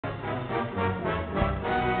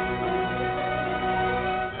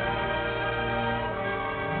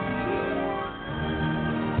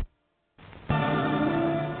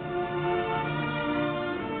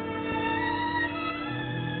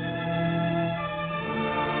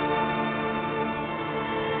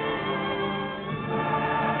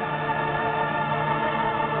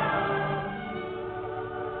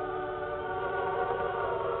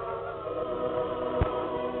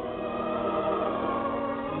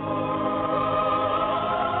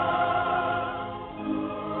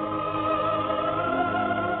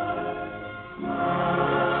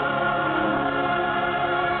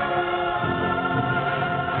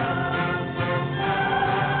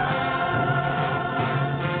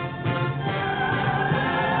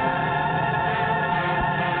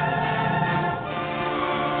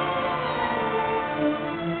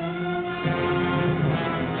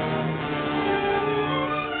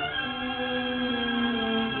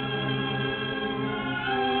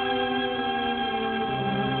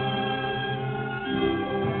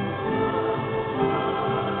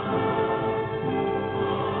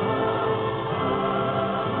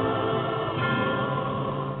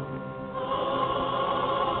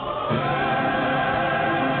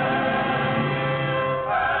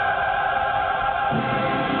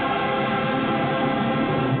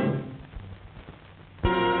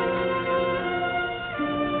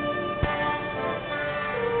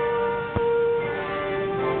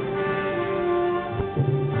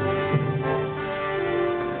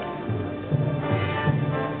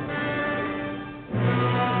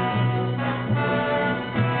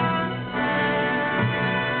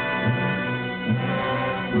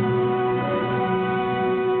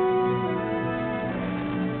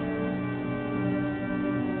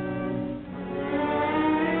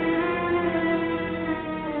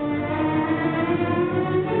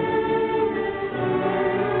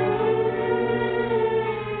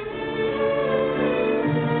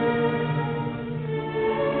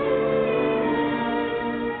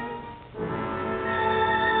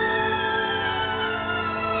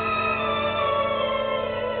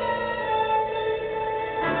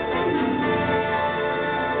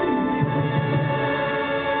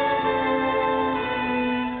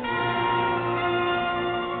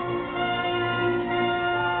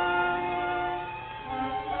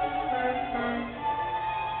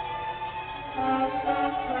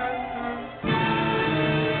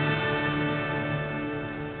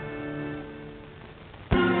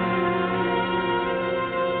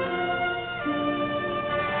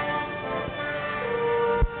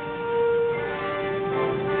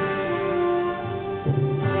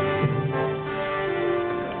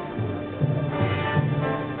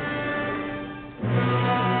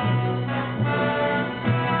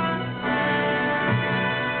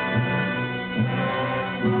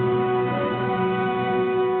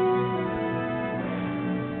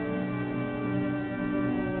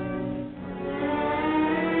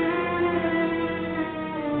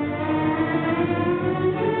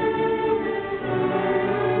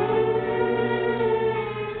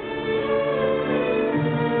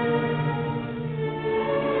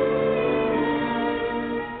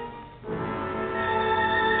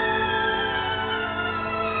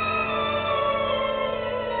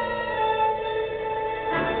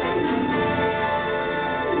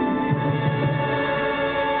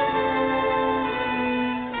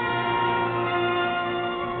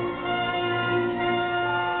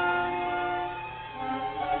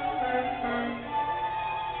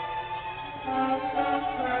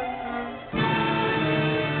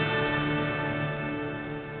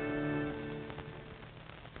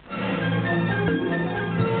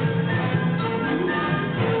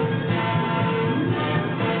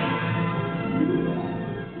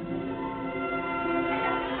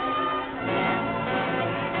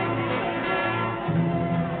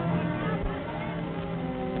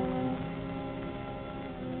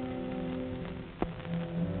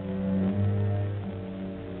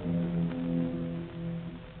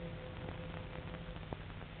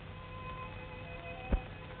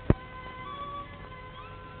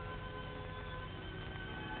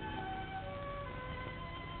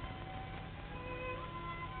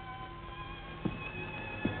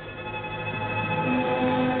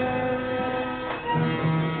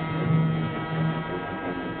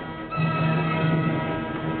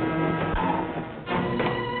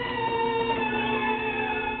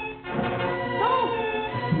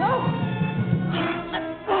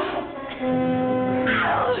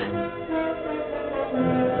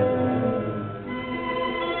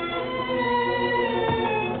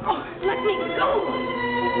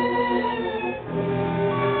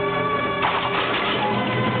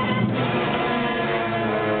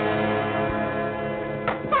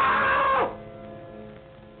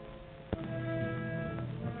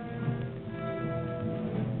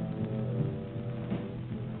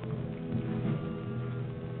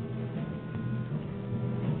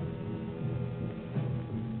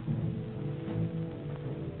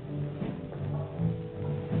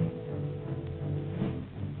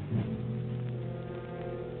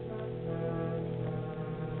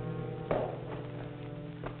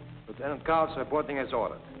Lieutenant Carl's reporting as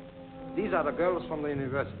ordered. These are the girls from the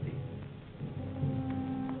university.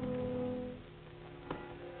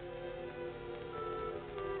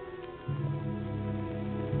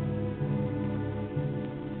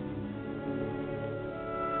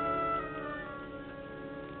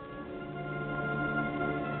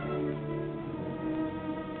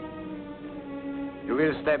 You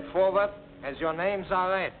will step forward as your names are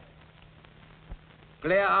read.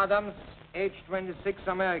 Claire Adams, age 26,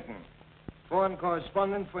 American. Foreign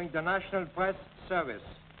correspondent for International Press Service.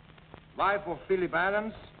 Wife of Philip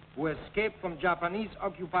Adams, who escaped from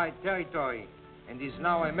Japanese-occupied territory and is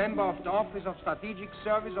now a member of the Office of Strategic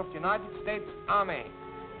Service of the United States Army.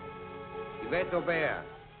 Yvette Aubert,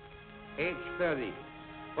 age 30,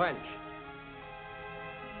 French.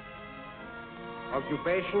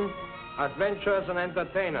 Occupation, adventurers and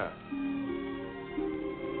entertainer.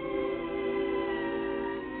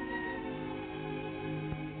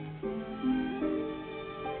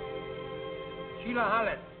 Sheila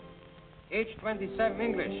Hallett, age 27,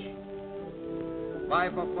 English.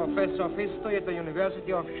 Wife of Professor of History at the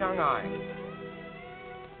University of Shanghai.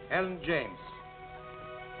 Helen James.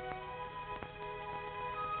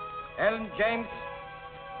 Helen James,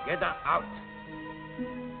 get her out.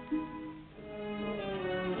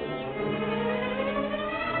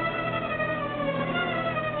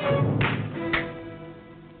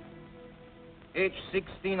 Age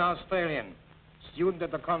 16, Australian. Student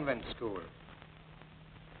at the convent school.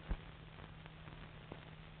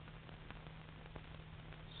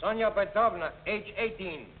 Sonia Petrovna, age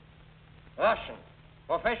 18, Russian,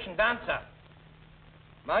 profession dancer.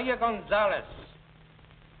 Maria Gonzalez,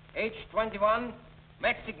 age 21,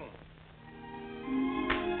 Mexican.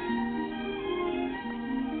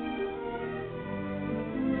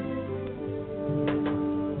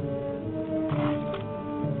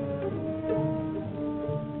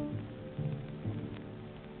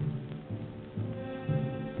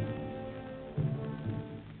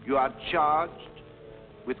 You are charged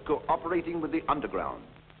with cooperating with the underground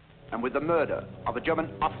and with the murder of a German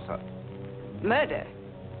officer. Murder?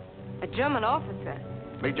 A German officer?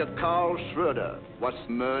 Major Karl Schroeder was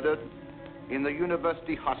murdered in the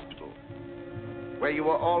university hospital, where you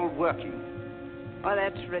were all working. Oh,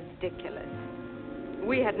 that's ridiculous.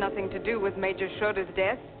 We had nothing to do with Major Schroeder's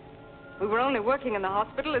death. We were only working in the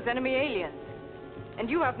hospital as enemy aliens. And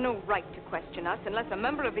you have no right to question us unless a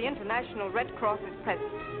member of the International Red Cross is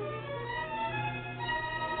present.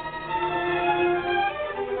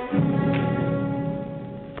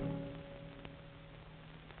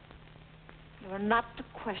 You are not to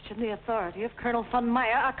question the authority of Colonel von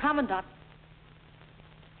Meyer, our commandant.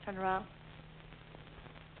 Turn around.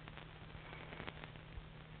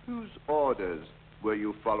 Whose orders were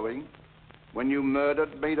you following when you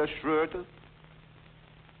murdered Major Schroeder?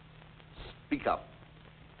 Speak up.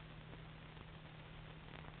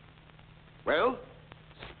 Well,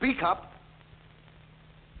 speak up.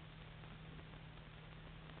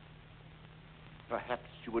 Perhaps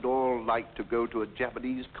you would all like to go to a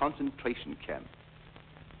Japanese concentration camp,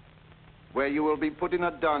 where you will be put in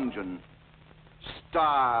a dungeon,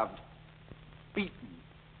 starved, beaten.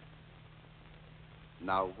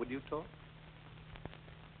 Now, would you talk?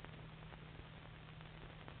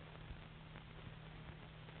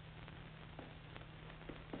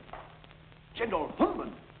 General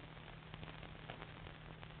Hullman!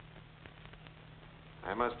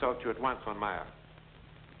 I must talk to you at once, von Meyer.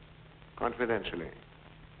 Confidentially.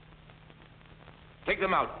 Take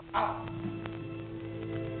them out. Ah.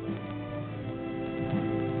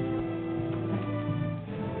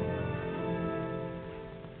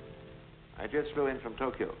 I just flew in from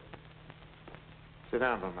Tokyo. Sit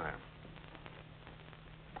down, von Meyer.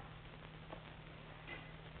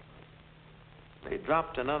 They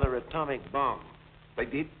dropped another atomic bomb. They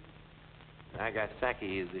did?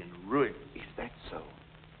 Nagasaki is in ruin. Is that so?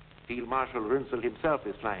 Field Marshal Runzel himself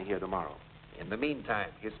is flying here tomorrow. In the meantime,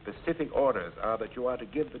 his specific orders are that you are to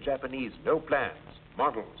give the Japanese no plans,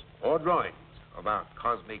 models, or drawings of our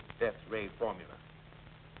cosmic death ray formula.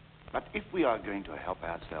 But if we are going to help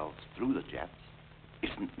ourselves through the Japs,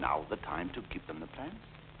 isn't now the time to give them the plans?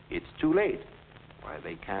 It's too late. Why,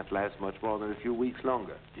 they can't last much more than a few weeks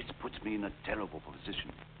longer. This puts me in a terrible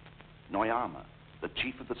position. Noyama, the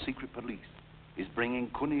chief of the secret police, is bringing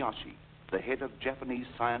Kuniyoshi, the head of Japanese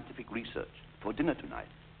scientific research, for dinner tonight.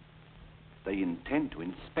 They intend to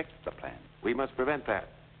inspect the plan. We must prevent that.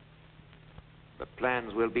 The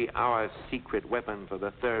plans will be our secret weapon for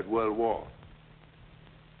the Third World War.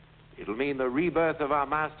 It'll mean the rebirth of our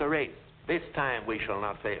master race. This time we shall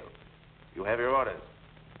not fail. You have your orders.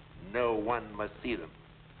 No one must see them.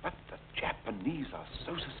 But the Japanese are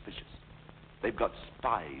so suspicious. They've got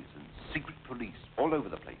spies and secret police all over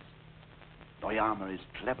the place. Noyama is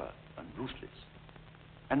clever and ruthless.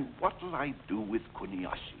 And what'll I do with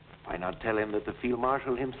Kuniyoshi? Why not tell him that the Field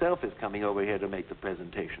Marshal himself is coming over here to make the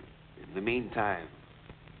presentation? In the meantime,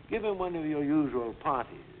 give him one of your usual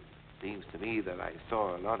parties. Seems to me that I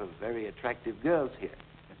saw a lot of very attractive girls here.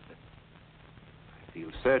 I feel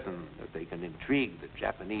certain that they can intrigue the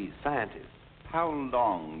Japanese scientists. How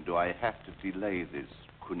long do I have to delay this,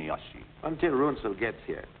 Kuniyoshi? Until Runsel gets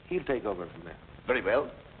here. He'll take over from there. Very well.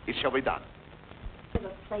 It shall be done. What kind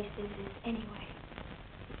of a place is this, anyway?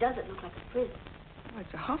 It doesn't look like a prison. Oh,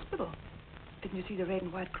 it's a hospital. Didn't you see the red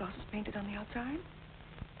and white crosses painted on the outside?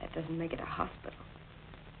 That doesn't make it a hospital.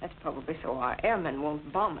 That's probably so our airmen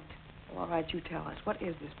won't bomb it. Well, all right, you tell us. What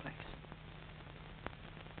is this place?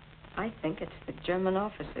 I think it's the German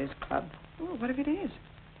Officers Club. Oh, what if it is?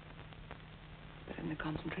 But in the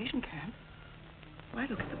concentration camp, why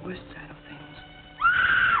look at the worst side of things?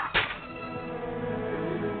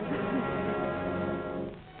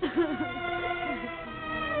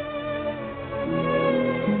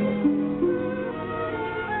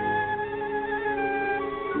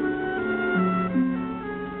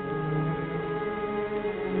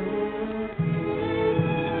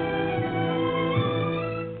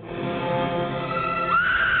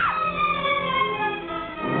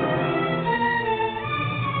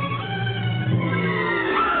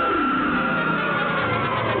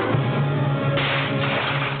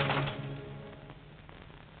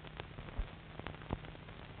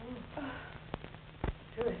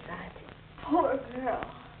 Suicide. Poor girl.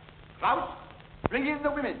 Klaus, bring in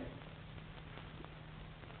the women.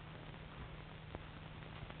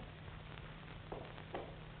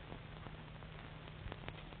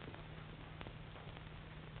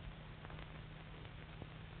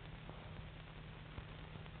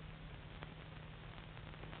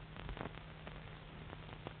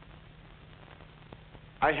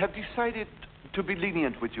 I have decided to be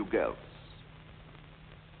lenient with you girls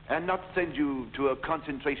and not send you to a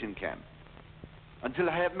concentration camp until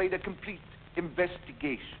I have made a complete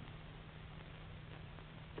investigation.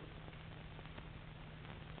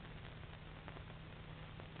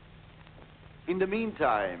 In the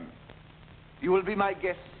meantime, you will be my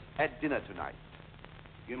guests at dinner tonight.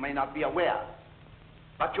 You may not be aware,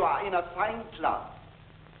 but you are in a fine club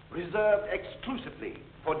reserved exclusively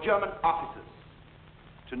for German officers.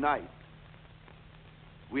 Tonight,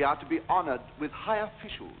 we are to be honored with high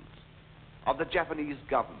officials of the Japanese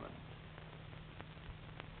government.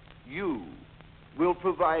 You will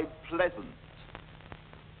provide pleasant,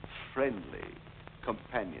 friendly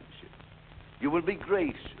companionship. You will be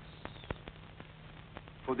gracious.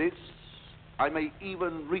 For this, I may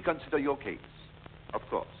even reconsider your case. Of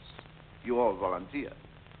course, you all volunteer.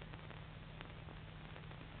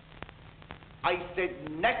 I said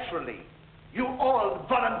naturally, you all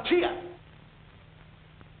volunteer.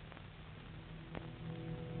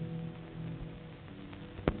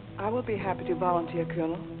 I will be happy to volunteer,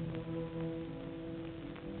 Colonel.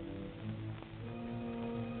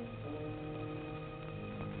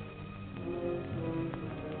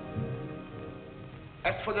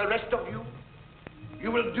 As for the rest of you,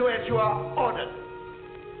 you will do as you are ordered,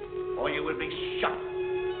 or you will be shot.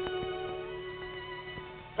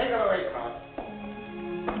 Take it away, Claude.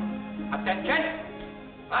 Attention!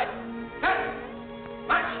 Right. Turn!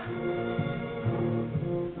 March!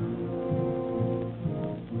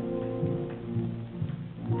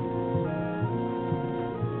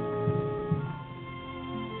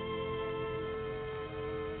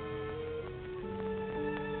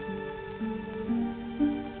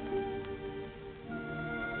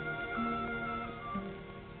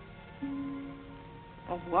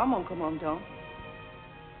 Au revoir, mon commandant.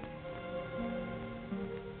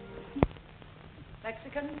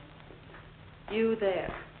 Mexican, you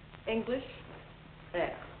there. English,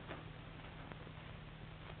 there.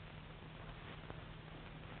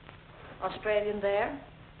 Australian there.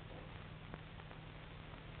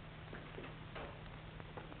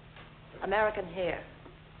 American here.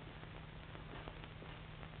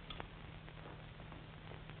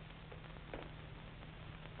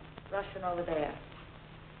 Russian over there.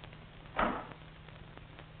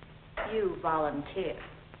 You volunteer.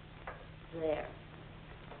 There.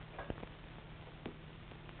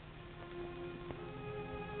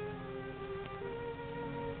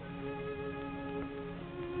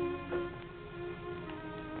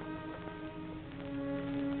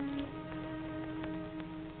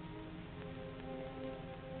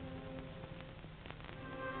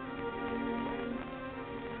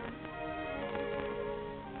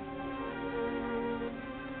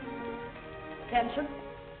 Attention.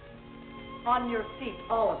 On your feet,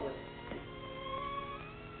 all of you.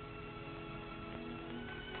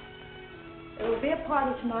 There will be a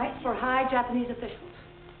party tonight for high Japanese officials.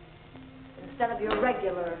 Instead of your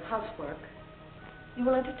regular housework, you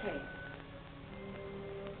will entertain.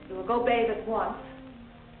 You will go bathe at once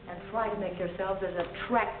and try to make yourselves as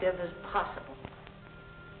attractive as possible.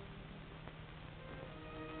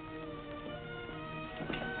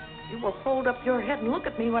 You will hold up your head and look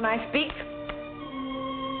at me when I speak.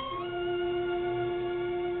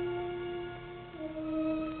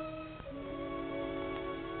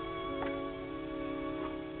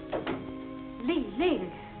 Li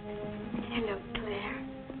Ling. Hello, Claire.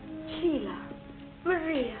 Sheila.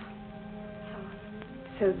 Maria.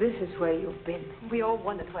 So this is where you've been. We all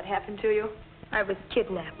wondered what happened to you. I was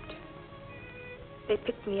kidnapped. They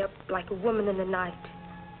picked me up like a woman in the night.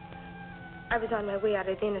 I was on my way out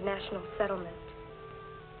of the international settlement.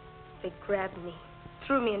 They grabbed me,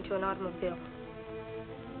 threw me into an automobile,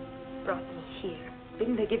 brought me here.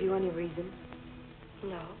 Didn't they give you any reason?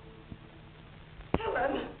 No.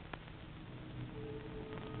 Helen!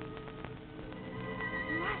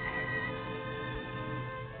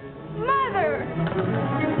 Mother!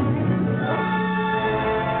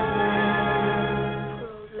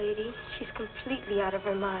 Poor old lady. She's completely out of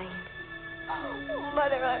her mind. Oh,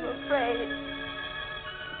 Mother, I'm afraid.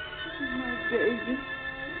 My baby.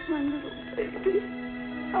 My little baby.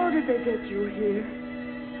 How did they get you here?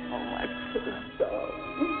 Oh, my poor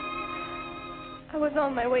darling. I was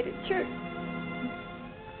on my way to church.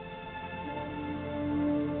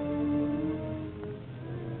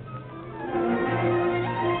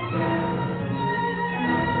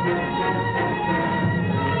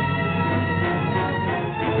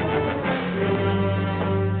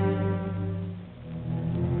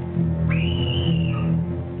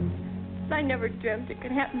 I never dreamt it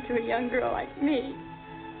could happen to a young girl like me.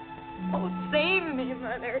 Oh, save me,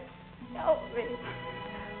 Mother. Help me.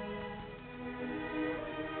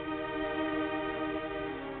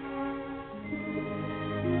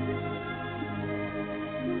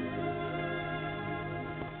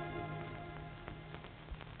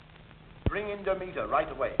 Bring in Demeter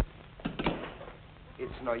right away.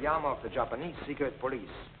 It's Noyama of the Japanese secret police.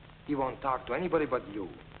 He won't talk to anybody but you.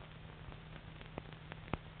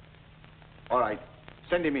 All right.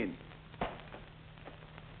 Send him in.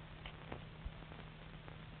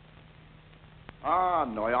 Ah,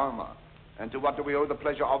 Noyama. And to what do we owe the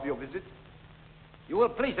pleasure of your visit? You will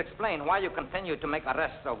please explain why you continue to make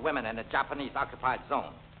arrests of women in the Japanese-occupied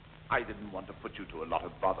zone. I didn't want to put you to a lot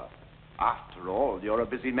of bother. After all, you're a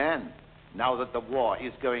busy man, now that the war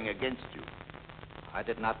is going against you. I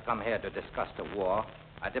did not come here to discuss the war.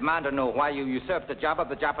 I demand to know why you usurped the job of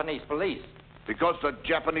the Japanese police. Because the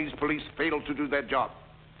Japanese police failed to do their job.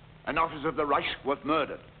 An officer of the Reich was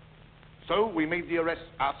murdered. So we made the arrest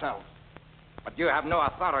ourselves. But you have no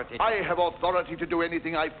authority. I have authority to do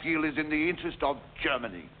anything I feel is in the interest of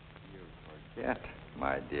Germany. You forget,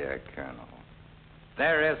 my dear Colonel.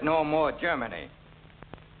 There is no more Germany.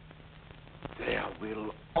 There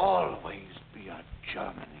will always be a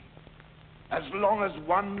Germany. As long as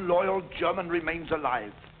one loyal German remains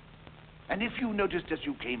alive. And if you noticed as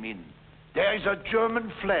you came in, there is a German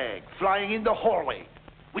flag flying in the hallway,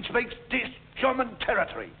 which makes this German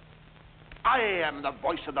territory. I am the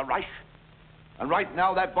voice of the Reich. And right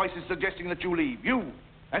now that voice is suggesting that you leave. You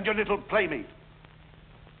and your little playmate.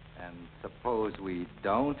 And suppose we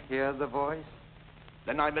don't hear the voice?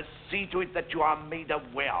 Then I must see to it that you are made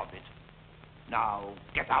aware of it. Now,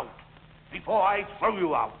 get out, before I throw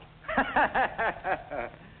you out.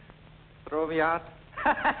 Throw me out?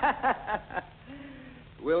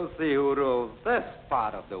 We'll see who rules this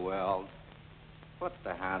part of the world. Put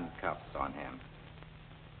the handcuffs on him.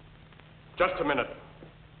 Just a minute.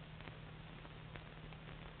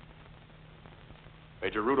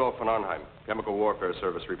 Major Rudolph von Arnheim, Chemical Warfare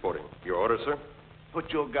Service reporting. Your order, sir?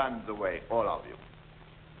 Put your guns away, all of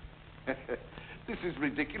you. This is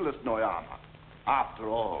ridiculous, Noyama. After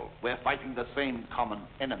all, we're fighting the same common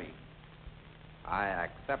enemy. I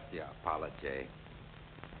accept your apology.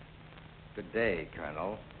 Good day,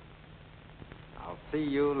 Colonel. I'll see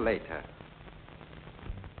you later.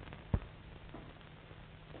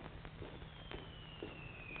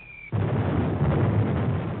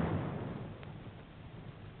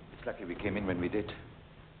 It's lucky we came in when we did.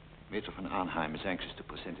 Major von Arnheim is anxious to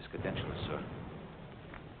present his credentials, sir.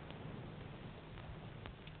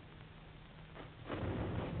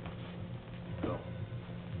 So,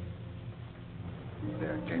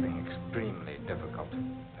 they're getting extremely difficult.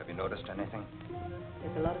 Have you noticed anything?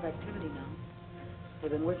 There's a lot of activity now.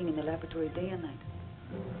 They've been working in the laboratory day and night.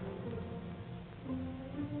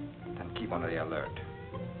 Then keep keep on the alert.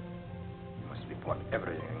 You must report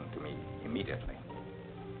everything to me immediately.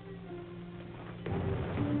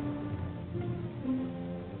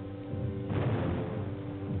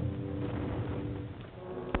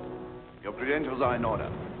 Your credentials are in order.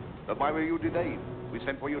 But why were you delayed? We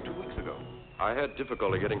sent for you 2 weeks ago. I had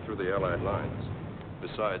difficulty getting through the Allied lines.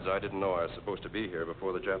 Besides, I didn't know I was supposed to be here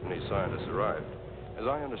before the Japanese scientists arrived. As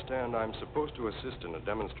I understand, I'm supposed to assist in a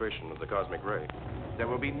demonstration of the cosmic ray. There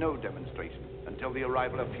will be no demonstration until the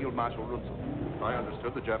arrival of Field Marshal Rutzel. I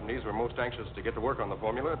understood the Japanese were most anxious to get to work on the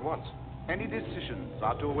formula at once. Any decisions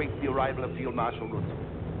are to await the arrival of Field Marshal Rutzel.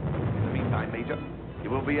 In the meantime, Major, it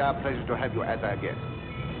will be our pleasure to have you as our guest.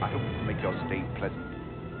 I hope to make your stay pleasant.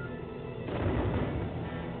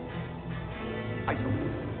 I hope.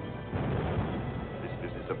 This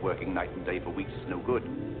business of working night and day for weeks is no good.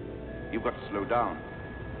 You've got to slow down.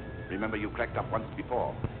 Remember, you cracked up once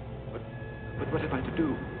before. But what am I to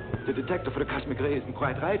do? The detector for the cosmic ray isn't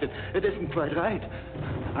quite right. It isn't quite right.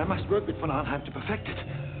 I must work with von Arnheim to perfect it.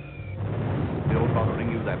 Still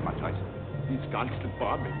bothering you that much, I see. These constant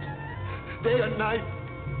bombings. Day and night.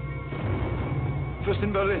 First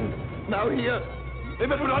in Berlin, now here.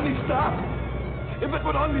 If it would only stop! If it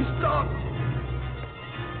would only stop!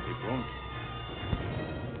 It won't.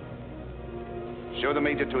 Show the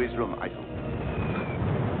Major to his room, Eichel.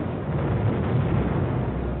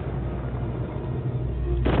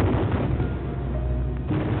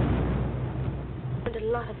 And a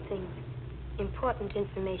lot of things. Important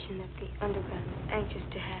information that the underground is anxious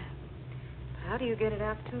to have. How do you get it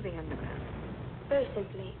out to the underground? Very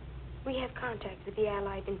simply, we have contact with the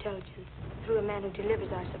Allied intelligence through a man who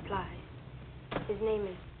delivers our supplies. His name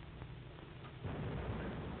is...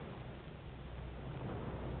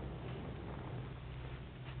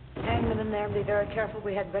 Hang them in there and be very careful.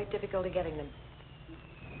 We had great difficulty getting them.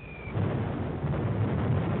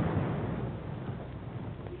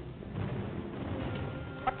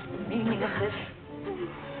 What's the meaning of this?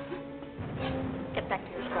 Get back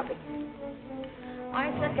to your scrubbing.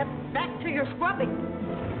 I said get back to your scrubbing.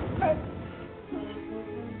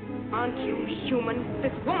 Aren't you human?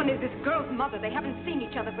 This woman is this girl's mother. They haven't seen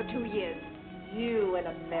each other for 2 years. You in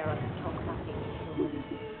America talk about being human.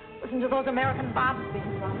 Listen to those American bombs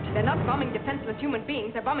being dropped. They're not bombing defenseless human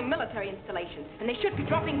beings. They're bombing military installations. And they should be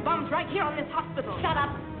dropping bombs right here on this hospital. Shut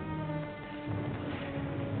up.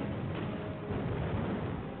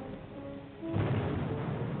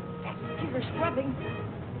 Back to your scrubbing.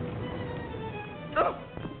 Oh.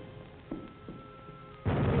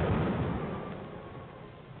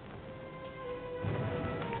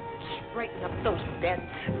 Straighten up those beds.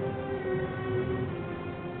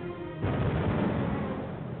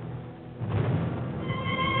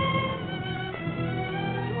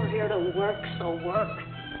 You're here to work, so work.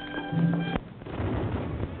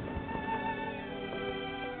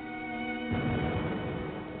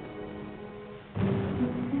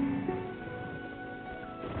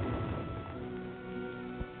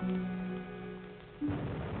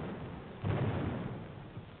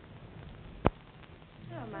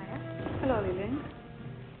 Hello, Lillian.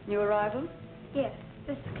 New arrival? Yes,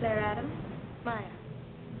 this is Claire Adams. Maya.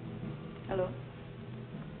 Hello.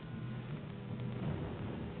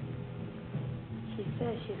 She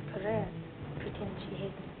says she's Korean. Pretends she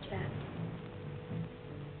hates the Japs.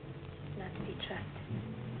 Not to be trusted.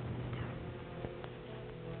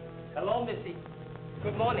 Hello, Missy.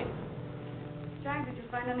 Good morning. Jack, did you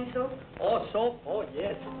find any soap? Oh, soap? Oh,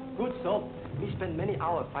 yes. Good soap. We spent many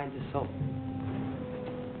hours finding this soap.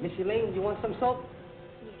 Missy Lane, you want some soap?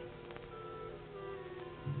 Yes.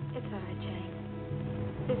 It's all right, Jane.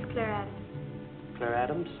 This is Claire Adams. Claire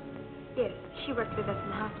Adams? Yes, she works with us in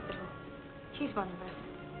the hospital. She's one of us.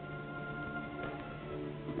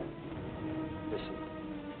 Listen.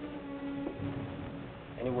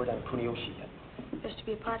 Any word on Kuniyoshi yet? There's to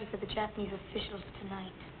be a party for the Japanese officials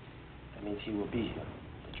tonight. That means he will be here.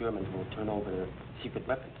 The Germans will turn over their secret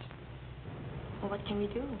weapons. Well, what can we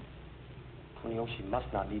do? Kuniyoshi must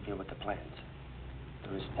not leave here with the plans.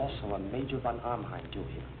 There is also a Major von Arnheim due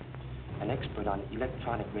here, an expert on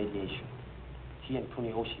electronic radiation. He and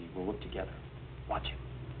Kuniyoshi will work together. Watch him.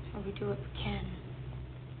 Well, we do what we can.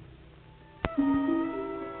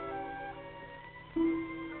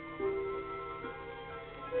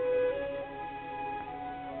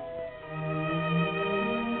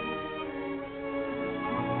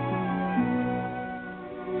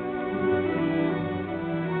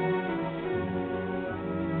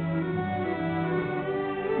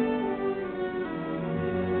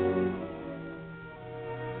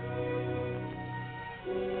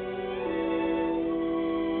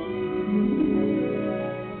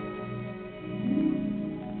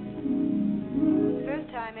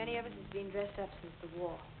 time any of us has been dressed up since the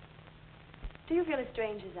war. Do you feel as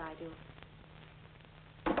strange as I do?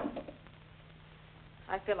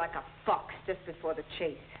 I feel like a fox just before the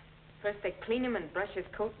chase. First they clean him and brush his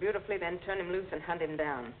coat beautifully, then turn him loose and hunt him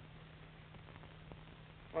down.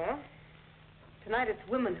 Well, tonight it's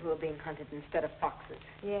women who are being hunted instead of foxes.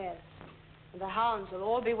 Yes. And the hounds will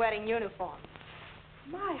all be wearing uniforms.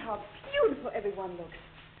 My, how beautiful everyone looks.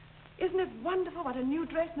 Isn't it wonderful what a new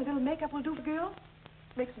dress and a little makeup will do for girls?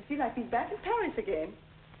 Makes me feel like being back in Paris again.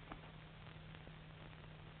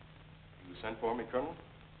 You sent for me, Colonel?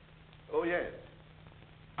 Oh, yes.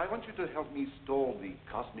 I want you to help me stall the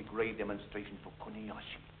cosmic ray demonstration for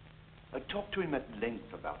Kuniyoshi. Talk to him at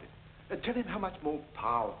length about it. Tell him how much more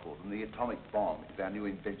powerful than the atomic bomb is our new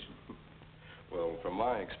invention. Well, from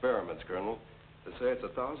my experiments, Colonel, to say it's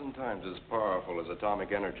 1,000 times as powerful as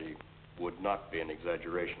atomic energy would not be an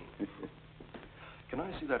exaggeration. Can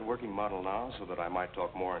I see that working model now so that I might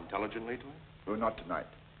talk more intelligently to him? Oh, not tonight.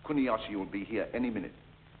 Kuniyoshi will be here any minute.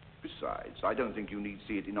 Besides, I don't think you need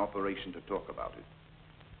see it in operation to talk about it.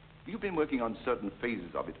 You've been working on certain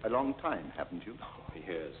phases of it a long time, haven't you? Oh,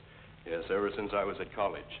 yes. Yes, ever since I was at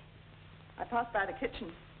college. I passed by the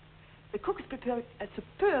kitchen. The cook has prepared a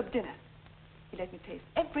superb dinner. He let me taste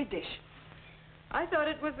every dish. I thought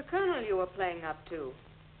it was the colonel you were playing up to.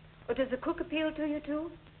 But does the cook appeal to you,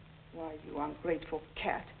 too? Why, you ungrateful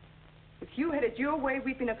cat. If you had it your way,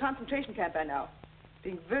 we'd be in a concentration camp by now.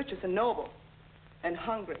 Being virtuous and noble. And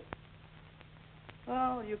hungry.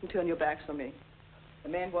 Well, you can turn your backs on me. The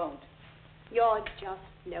man won't. You're just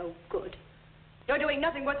no good. You're doing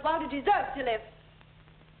nothing worthwhile to deserve to live.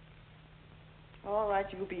 All right,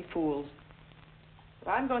 you be fools.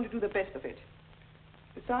 But I'm going to do the best of it.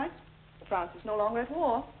 Besides, France is no longer at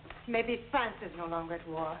war. Maybe France is no longer at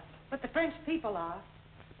war, but the French people are.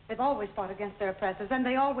 They've always fought against their oppressors, and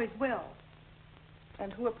they always will.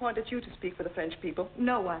 And who appointed you to speak for the French people?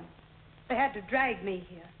 No one. They had to drag me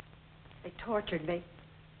here. They tortured me.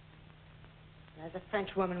 As a French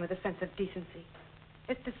woman with a sense of decency,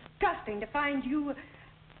 it's disgusting to find you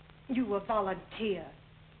a volunteer.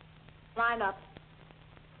 Line up.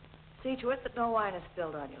 See to it that no wine is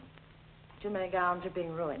spilled on you. Too many gowns are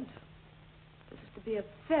being ruined. This is to be a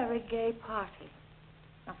very gay party,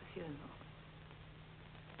 not a funeral.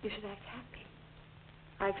 You should act happy.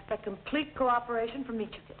 I expect complete cooperation from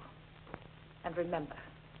each of you. And remember,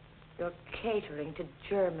 you're catering to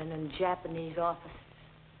German and Japanese officers.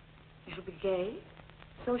 You shall be gay,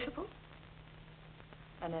 sociable,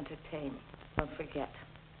 and entertaining. Don't forget,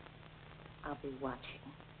 I'll be watching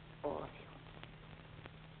all of you.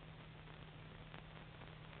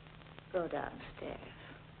 Go downstairs.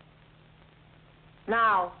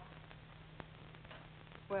 Now.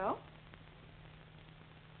 Well,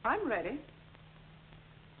 I'm ready.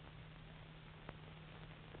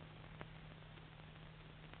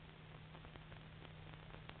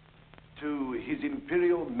 To His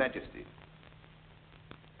Imperial Majesty.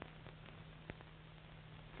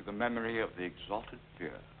 To the memory of the exalted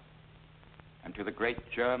Führer, and to the great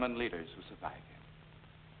German leaders who survived him.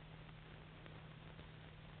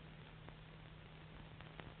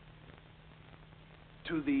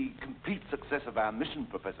 To the complete success of our mission,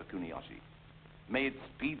 Professor Kuniyoshi. May it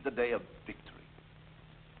speed the day of victory.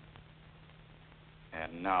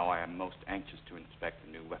 And now I am most anxious to inspect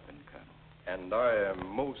the new weapon, Colonel. And I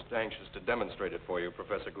am most anxious to demonstrate it for you,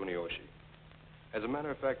 Professor Kuniyoshi. As a matter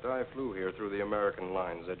of fact, I flew here through the American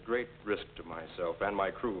lines at great risk to myself and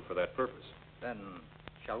my crew for that purpose. Then,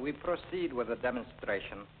 shall we proceed with the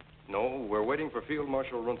demonstration? No, we're waiting for Field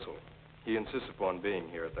Marshal Runzel. He insists upon being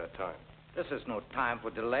here at that time. This is no time for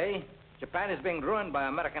delay. Japan is being ruined by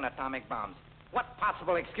American atomic bombs. What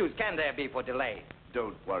possible excuse can there be for delay?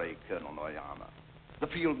 Don't worry, Colonel Noyama. The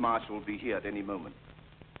Field Marshal will be here at any moment.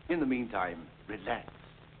 In the meantime, relax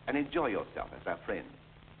and enjoy yourself as our friend.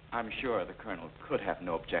 I'm sure the Colonel could have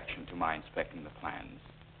no objection to my inspecting the plans.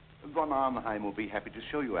 Von Arnheim will be happy to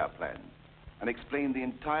show you our plans and explain the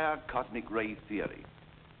entire cosmic ray theory.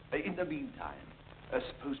 In the meantime,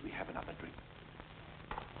 suppose we have another drink.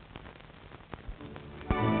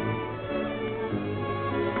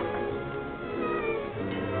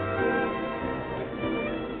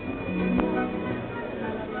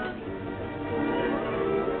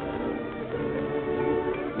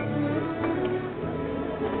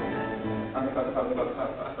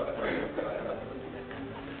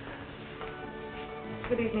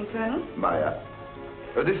 Good evening, Colonel. Maya.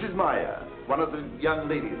 This is Maya, one of the young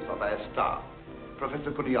ladies of our staff.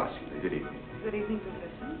 Professor Kuniyoshi. Good evening. Good evening,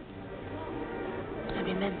 Professor. And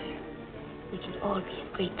remember, we can all be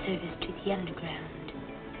of great service to the underground.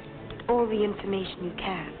 All the information you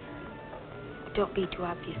can. Don't be too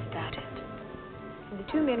obvious about it. And the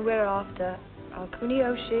two men we're after are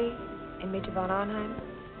Kuniyoshi and Major von Arnheim.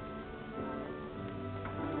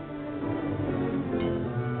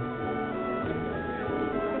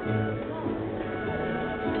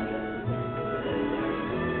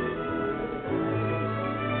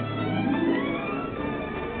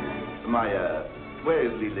 Maya, where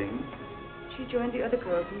is Li Ling? She joined the other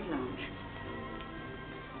girls in the lounge.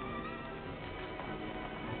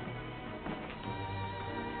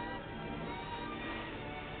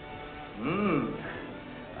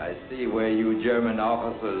 I see where you German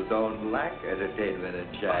officers don't lack entertainment in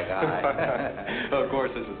Shanghai. Of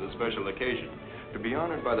course, this is a special occasion. To be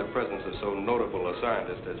honored by the presence of so notable a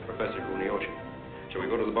scientist as Professor Kuniyoshi. Shall we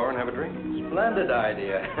go to the bar and have a drink? Splendid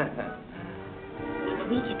idea. When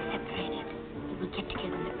we get separated, we will get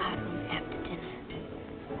together in the art room after dinner.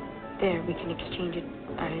 There, we can exchange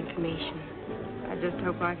our information. I just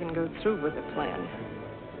hope I can go through with the plan.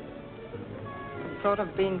 The thought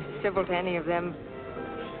of being civil to any of them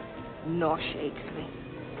nauseates me.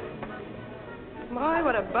 My,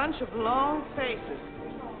 what a bunch of long faces.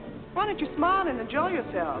 Why don't you smile and enjoy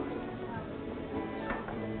yourselves?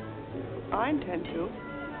 I intend to.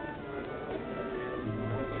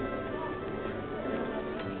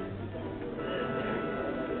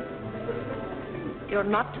 You're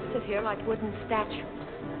not to sit here like wooden statues.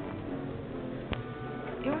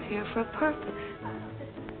 You're here for a purpose.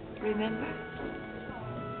 Remember?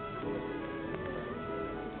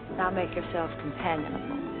 Now make yourselves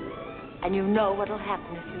companionable. And you know what'll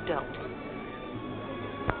happen if you don't.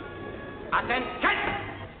 Attention!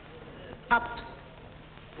 Up.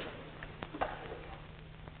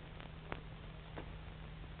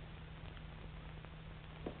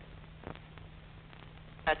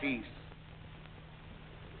 At ease.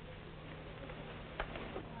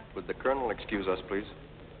 Would the Colonel excuse us, please?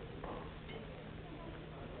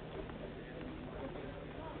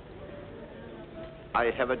 I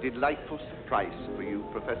have a delightful surprise for you,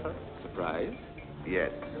 Professor. Surprise?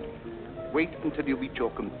 Yes. Wait until you meet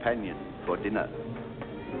your companion for dinner.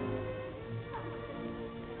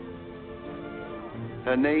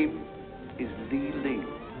 Her name is Li Ling.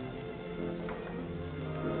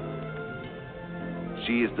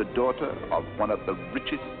 She is the daughter of one of the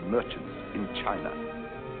richest merchants in China.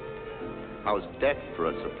 How's that for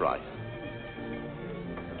a surprise?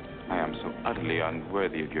 I am so utterly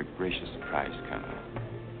unworthy of your gracious surprise, Colonel.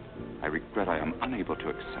 I regret I am unable to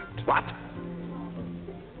accept. What?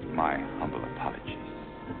 My humble apologies.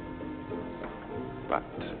 But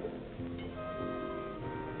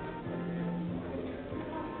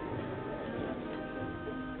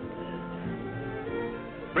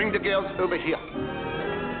bring the girls over here.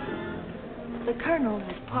 The Colonel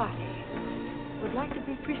and his party would like to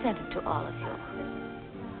be presented to all of you.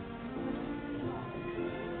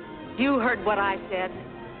 You heard what I said.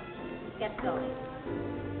 Get going.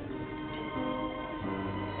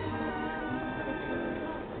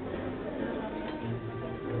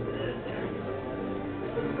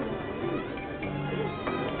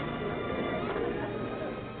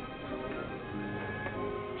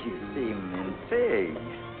 You seem intrigued.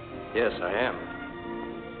 Yes, I am.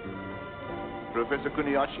 Professor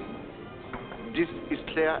Kuniyoshi, this is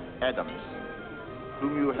Claire Adams,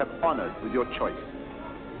 whom you have honored with your choice.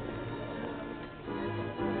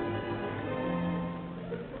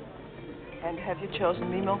 And have you chosen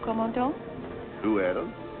me, mon commandant?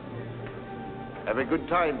 Well, have a good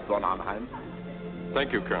time, von Arnheim.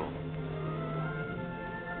 Thank you, Colonel.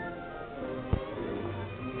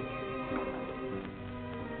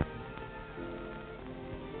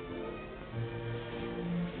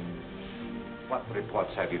 What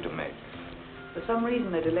reports have you to make? For some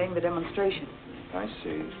reason, they're delaying the demonstration. I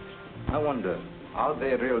see. I wonder, are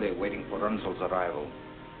they really waiting for Runzel's arrival?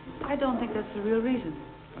 I don't think that's the real reason.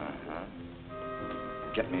 Uh-huh.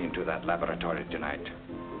 Get me into that laboratory tonight.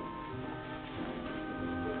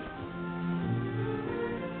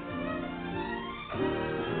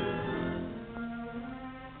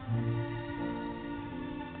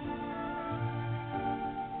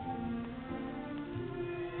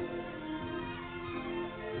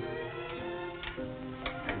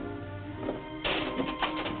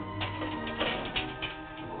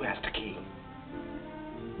 Who has the key?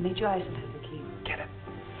 Major Eisen has the key. Get it.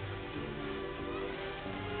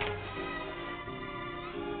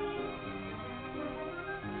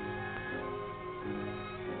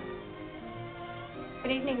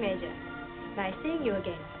 Good evening, Major. Nice seeing you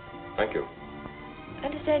again. Thank you. I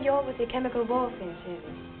understand you're with the Chemical Warfare Service.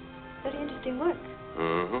 Very interesting work.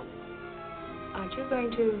 Mm-hmm. Aren't you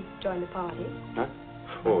going to join the party? Huh?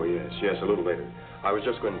 Oh, yes, a little later. I was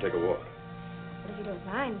just going to take a walk. But if you don't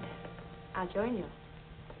mind, I'll join you.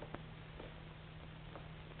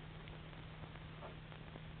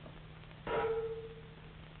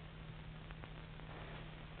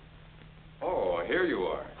 Oh, here you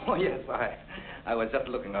are. Oh, yes, I was just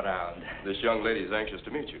looking around. This young lady's anxious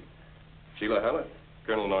to meet you. Sheila Heller,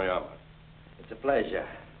 Colonel Noyama. It's a pleasure.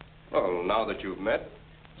 Well, now that you've met,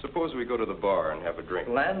 suppose we go to the bar and have a drink.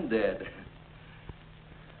 Splendid.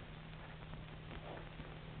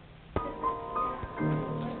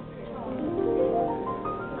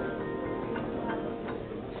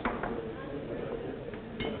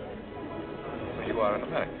 You are an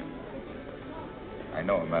American. I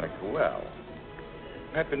know America well.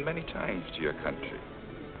 I've been many times to your country.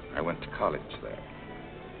 I went to college there.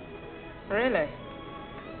 Really?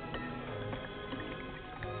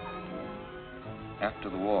 After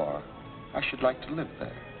the war, I should like to live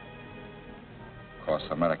there. Of course,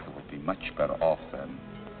 America would be much better off then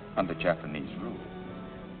under Japanese rule.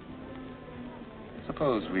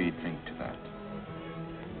 Suppose we drink to that.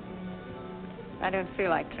 I don't feel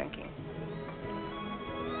like drinking.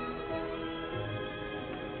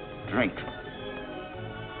 Drink.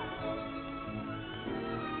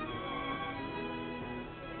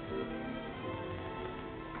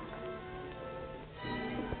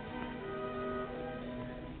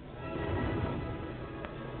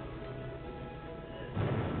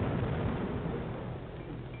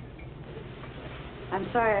 I'm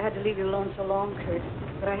sorry I had to leave you alone so long, Kurt,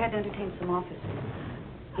 but I had to entertain some officers.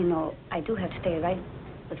 You know, I do have to stay right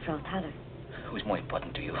with Frau Thaler. Who's more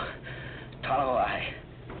important to you, Thaler or I?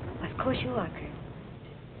 Of course you are, Kurt.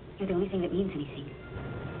 You're the only thing that means anything.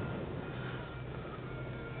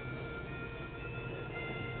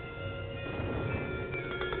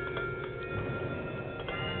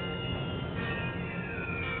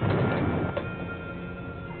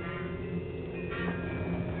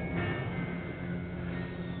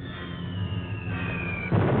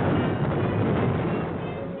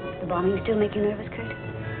 The bombing still make you nervous, Kurt?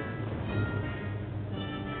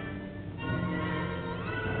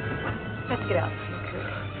 Let's get out of here,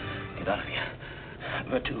 Kurt. Get out of here.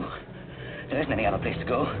 Where to? There isn't any other place to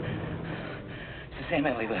go. It's the same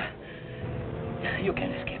everywhere. You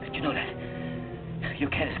can't escape it. You know that. You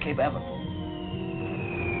can't escape ever.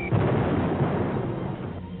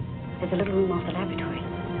 There's a little room off the laboratory.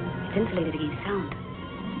 It's insulated against sound.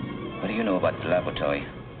 What do you know about the laboratory?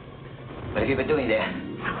 What have you been doing there?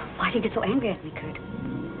 Why do you get so angry at me, Kurt?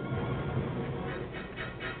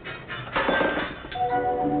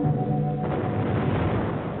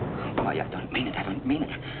 Why, I don't mean it. I don't mean it.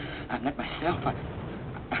 I'm not myself.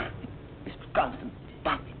 This constant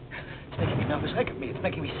bombing. It's making me nervous. Look at me. It's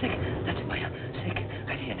making me sick. That's it, Maya. Sick.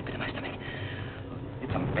 Right here in the pit of my stomach.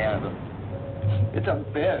 It's unbearable. It's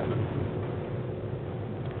unbearable.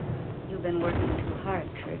 You've been working too hard,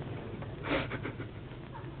 Kurt.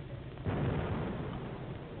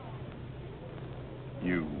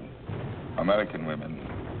 You American women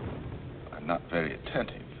are not very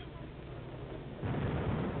attentive.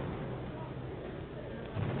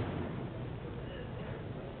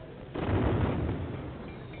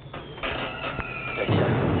 They're here.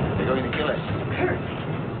 They're going to kill us. Kurt!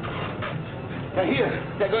 They're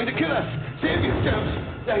here. They're going to kill us. Save yourselves.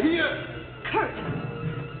 They're here. Kurt!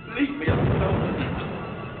 Leave me alone.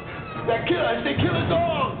 They kill us. They kill us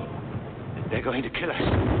all. They're going to kill us.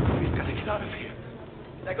 We've got to get out of here.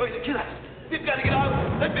 They're going to kill us. We've got to get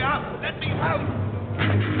out. Let me out. Let me out.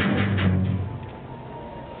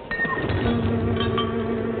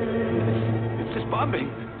 It's this bombing.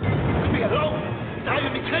 Leave me alone. It's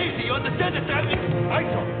driving me crazy. You understand? It's driving me...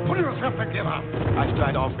 Aito, pull yourself together. I've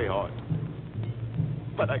tried awfully hard.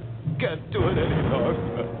 But I can't do it any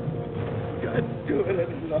longer. Can't do it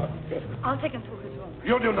any longer. I'll take him to his room.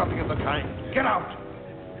 You'll do nothing of the kind. Get out.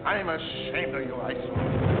 I'm ashamed of you, Aito.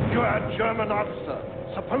 You are a German officer,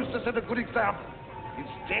 supposed to set a good example.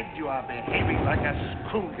 Instead, you are behaving like a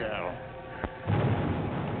schoolgirl.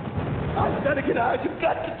 I've got to get out. You've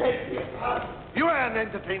got to take me out. You are an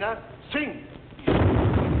entertainer. Sing. Do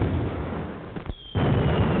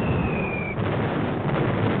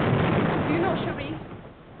you know Cherie?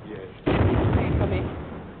 Yes. Please come in.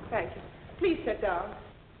 Thank you. Please sit down.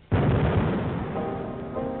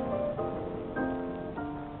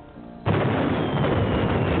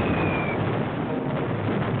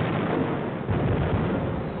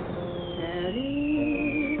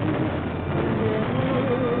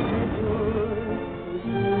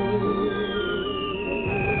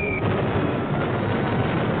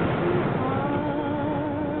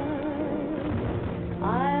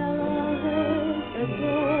 I'll always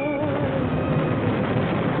adore you.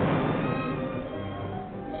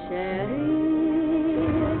 谁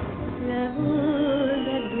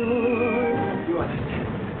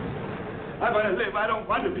live. I don't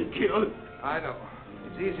want to be killed. I know.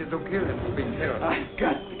 It's easier to kill than to be killed. I've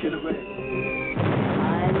got to get away.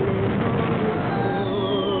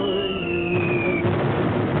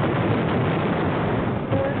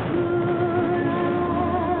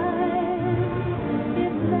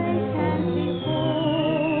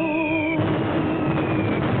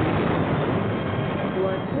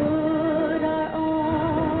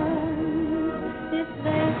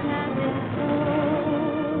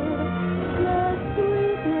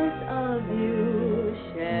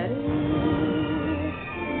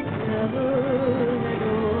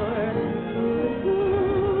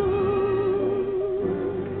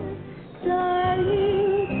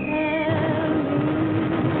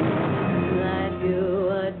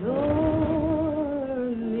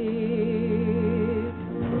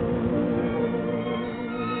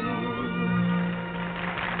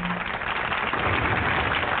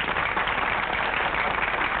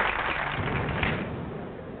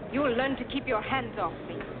 You'll learn to keep your hands off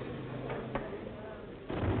me.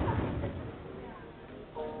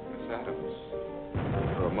 Miss Adams,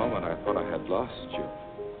 for a moment I thought I had lost you.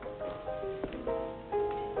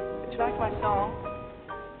 Did you like my song?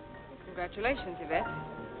 Congratulations, Yvette.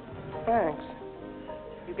 Thanks.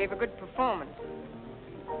 You gave a good performance.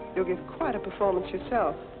 You'll give quite a performance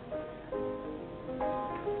yourself.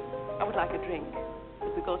 I would like a drink.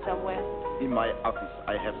 Could we go somewhere? In my office,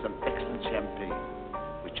 I have some excellent champagne,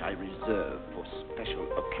 which I reserve for special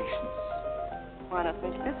occasions. Why not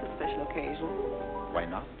make this a special occasion? Why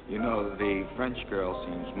not? You know, the French girl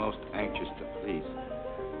seems most anxious to please.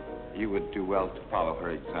 You would do well to follow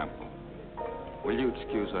her example. Will you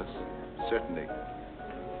excuse us? Certainly.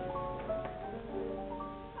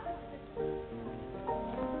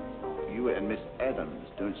 You and Miss Adams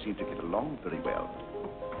don't seem to get along very well.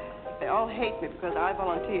 They all hate me because I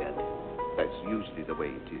volunteered. That's usually the way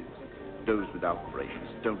it is. Those without brains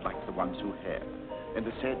don't like the ones who have. And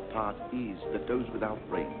the sad part is that those without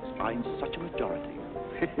brains are in such a majority.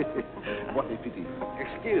 What a pity.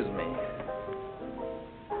 Excuse me.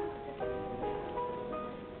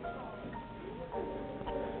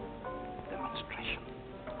 Demonstration.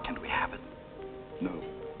 Can we have it? No.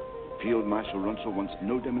 Field Marshal Ronsel wants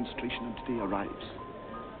no demonstration until he arrives.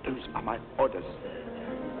 Those are my orders.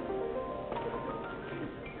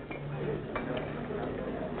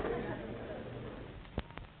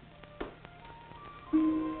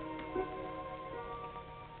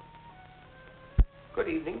 Good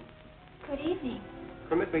evening. Good evening.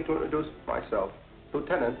 Permit me to introduce myself,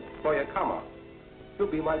 Lieutenant Koyakama. You'll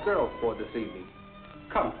be my girl for this evening.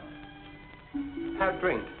 Come. Have a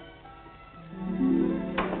drink.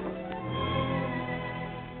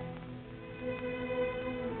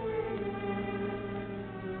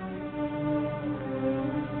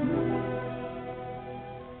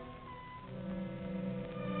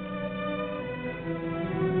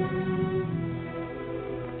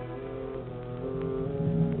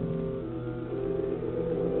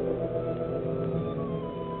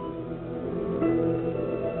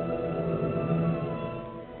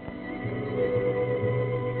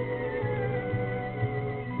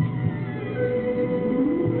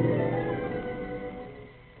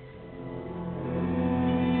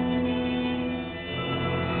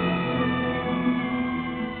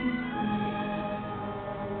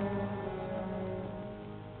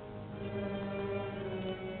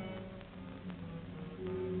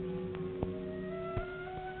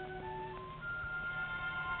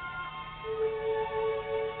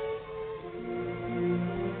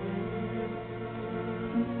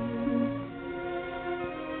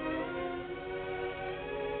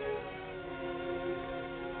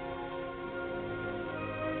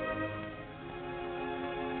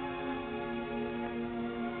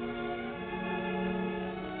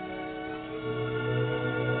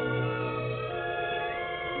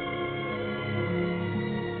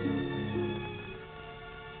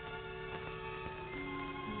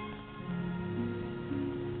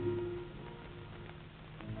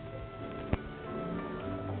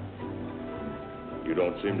 You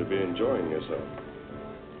don't seem to be enjoying yourself.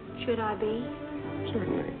 Should I be?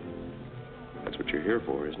 Certainly. That's what you're here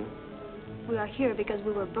for, isn't it? We are here because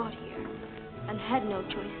we were brought here and had no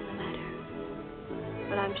choice in the matter.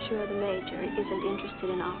 But I'm sure the Major isn't interested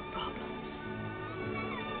in our problems.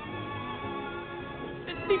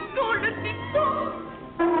 Let me go, let me go.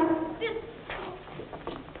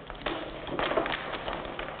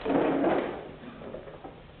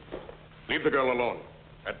 Leave the girl alone.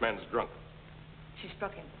 That man's drunk. She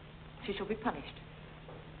struck him. She shall be punished.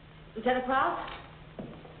 Lieutenant Krause?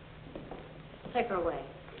 Take her away.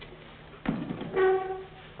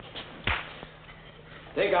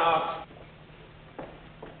 Take out.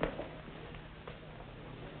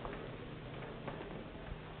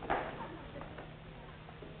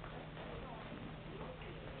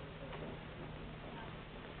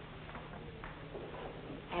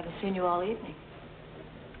 haven't seen you all evening.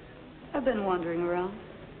 I've been wandering around.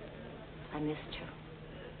 I missed you.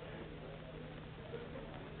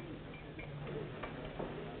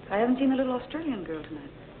 I haven't seen the little Australian girl tonight.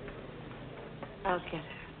 I'll get her.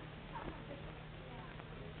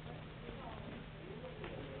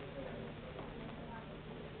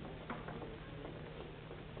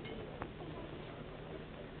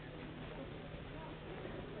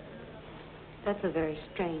 That's a very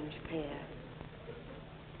strange pair.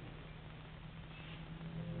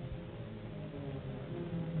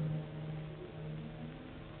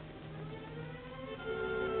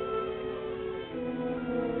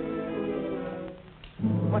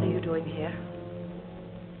 What are you doing here?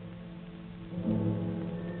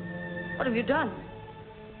 What have you done?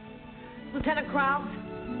 Lieutenant Krause?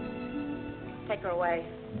 Take her away.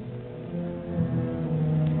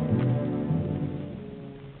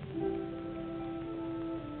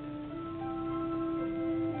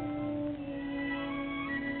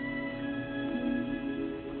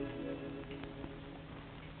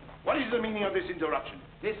 What is the meaning of this interruption?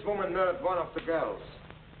 This woman murdered one of the girls.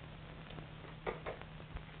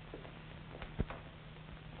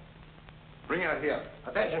 Bring her here.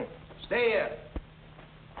 Attention. Stay here.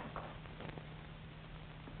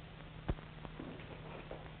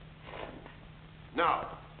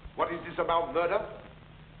 Now, what is this about murder?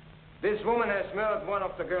 This woman has murdered one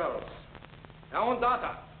of the girls. Her own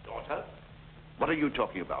daughter. Daughter? What are you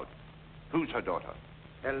talking about? Who's her daughter?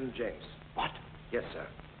 Helen James. What? Yes, sir.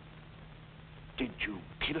 Did you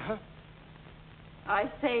kill her?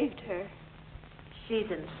 I saved her. She's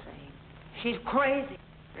insane. She's crazy.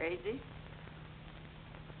 Crazy?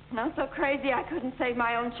 Not so crazy I couldn't save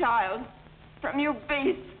my own child from you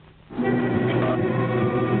beasts.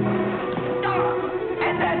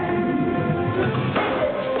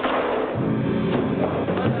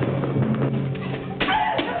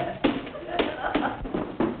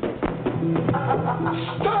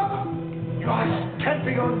 Stop! You are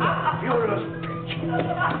stamping on the furious pitch.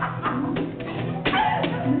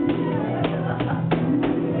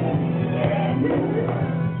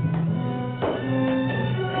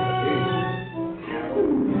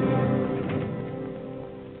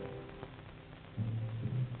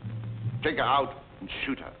 Take her out and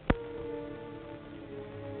shoot her.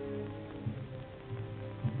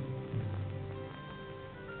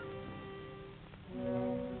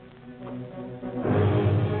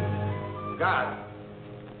 Guard.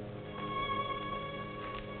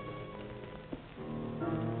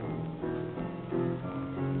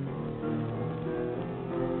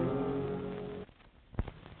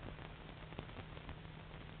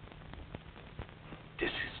 This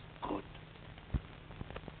is good.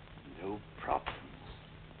 No problems.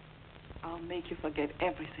 I'll make you forget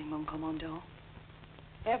everything, mon commandant.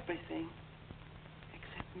 Everything.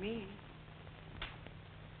 Except me.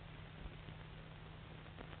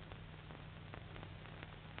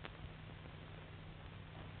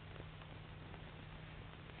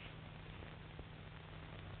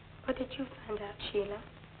 What did you find out, Sheila?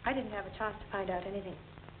 I didn't have a chance to find out anything.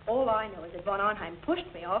 All I know is that von Arnheim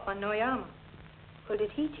pushed me off on Noyama. Well,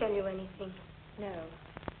 did he tell you anything? No.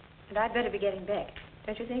 And I'd better be getting back,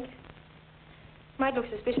 don't you think? Might look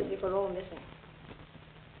suspicious if we're all missing.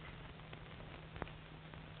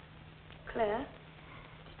 Claire,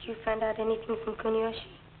 did you find out anything from Kuniyoshi?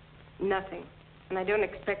 Nothing. And I don't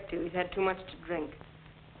expect to. He's had too much to drink.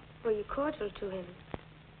 Were you cordial to him?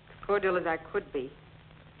 As cordial as I could be.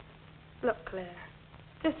 Look, Claire,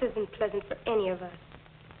 this isn't pleasant for any of us.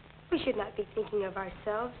 We should not be thinking of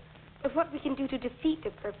ourselves, but what we can do to defeat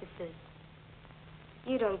their purposes.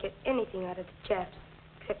 You don't get anything out of the Japs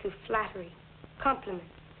except through flattery, compliments.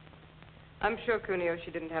 I'm sure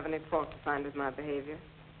Kuniyoshi didn't have any fault to find with my behavior.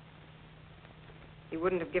 He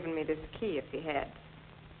wouldn't have given me this key if he had.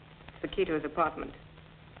 It's the key to his apartment.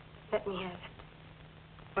 Let me have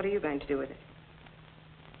it. What are you going to do with it?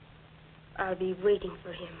 I'll be waiting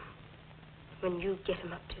for him when you get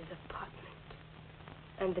him up to his apartment.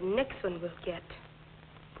 And the next one we'll get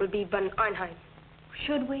will be von Arnheim.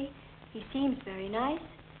 Should we? He seems very nice.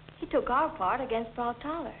 He took our part against Frau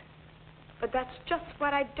Thaler. But that's just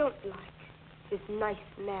what I don't like, his nice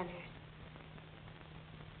manners.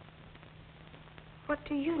 What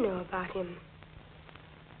do you know about him?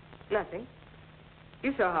 Nothing.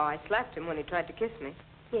 You saw how I slapped him when he tried to kiss me.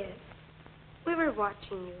 Yes. We were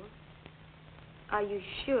watching you. Are you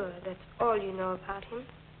sure that's all you know about him?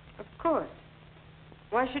 Of course.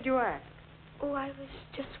 Why should you ask? Oh, I was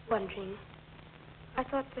just wondering. I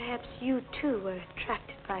thought perhaps you, too, were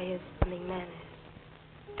attracted by his funny manners.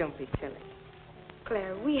 Don't be silly.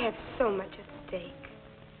 Claire, we have so much at stake.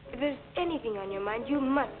 If there's anything on your mind, you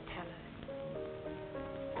must tell us.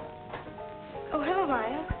 Oh, hello,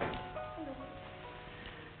 Maya.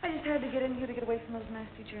 I just had to get in here to get away from those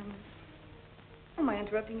nasty Germans. Am I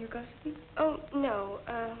interrupting your gossiping? Oh, no.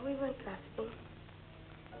 We weren't gossiping.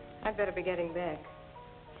 I'd better be getting back.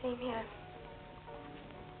 Same here.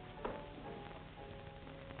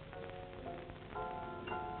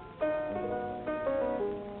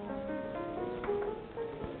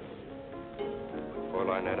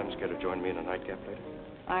 Fräulein Adams care to join me in a nightcap later?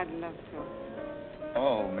 I'd love to.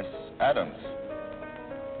 Oh, Miss Adams.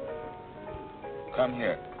 Come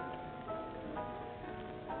here.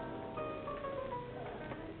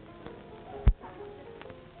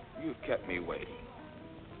 You kept me waiting.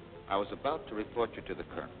 I was about to report you to the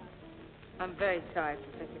colonel. I'm very sorry,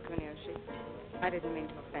 Professor Kuniyoshi. I didn't mean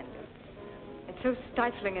to offend you. It's so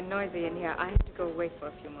stifling and noisy in here, I have to go away for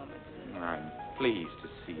a few moments. I'm pleased to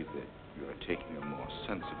see that you are taking a more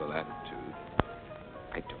sensible attitude.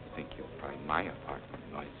 I don't think you'll find my apartment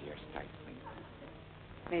noisy or stifling.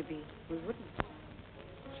 Maybe we wouldn't.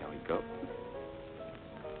 Shall we go?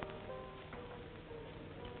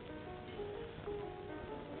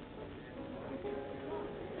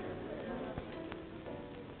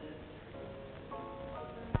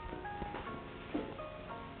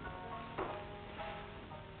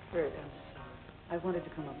 Kurt, I'm sorry. I wanted to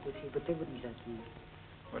come up with you, but they wouldn't let me.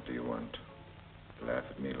 What do you want? Laugh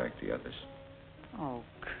at me like the others? Oh,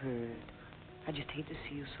 Kurt. I just hate to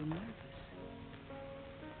see you so nervous.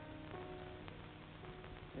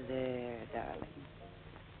 There, darling.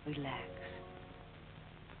 Relax.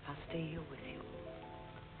 I'll stay here with you.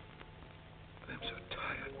 I'm so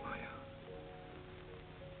tired, Maya.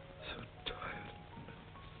 So tired.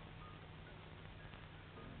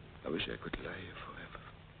 I wish I could lie here forever.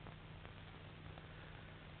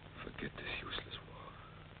 Forget this useless war.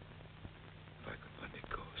 If I could only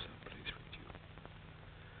go someplace with you.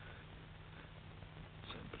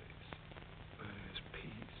 Someplace where there's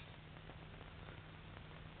peace.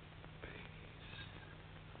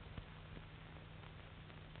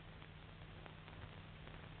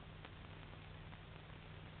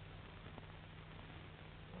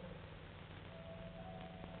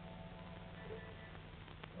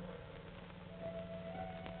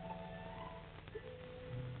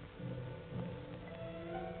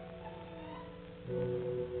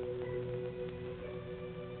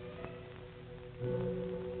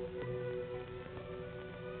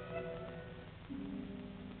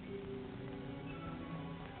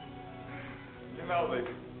 You know, the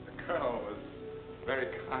colonel was very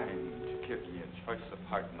kind to give me a choice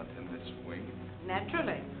apartment in this wing.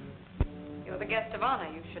 Naturally. You're the guest of honor.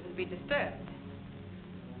 You shouldn't be disturbed.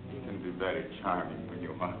 You can be very charming when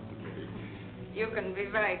you want to be. You can be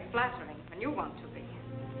very flattering when you want to be.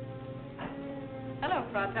 Hello,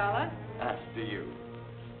 Frau Thaler. After you.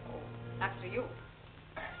 After you.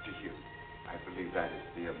 After you. I believe that is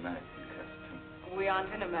the American custom. We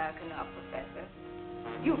aren't in America now, Professor.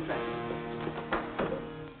 You first.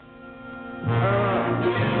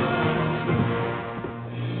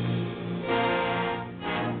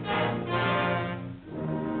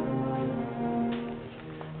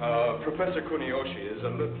 Professor Kuniyoshi is a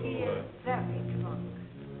little... He is very drunk.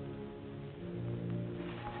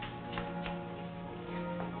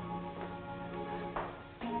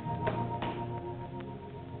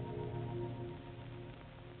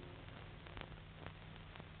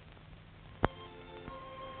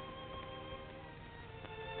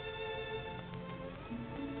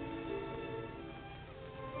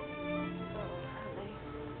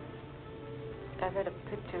 I've had a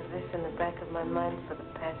picture of this in the back of my mind for the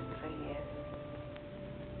past 3 years.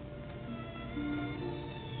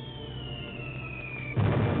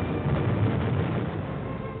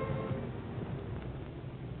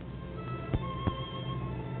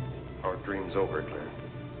 Our dream's over, Claire.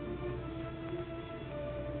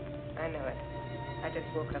 I know it. I just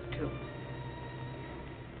woke up, too.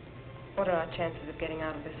 What are our chances of getting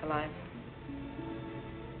out of this alive?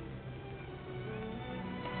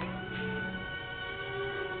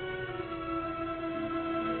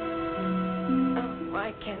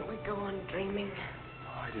 Why can't we go on dreaming?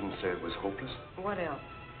 I didn't say it was hopeless. What else?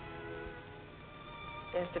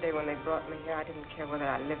 Yesterday when they brought me here, I didn't care whether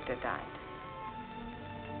I lived or died.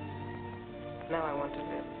 Now I want to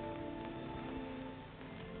live.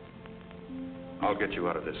 I'll get you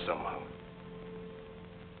out of this somehow.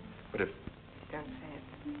 But if... Don't say it.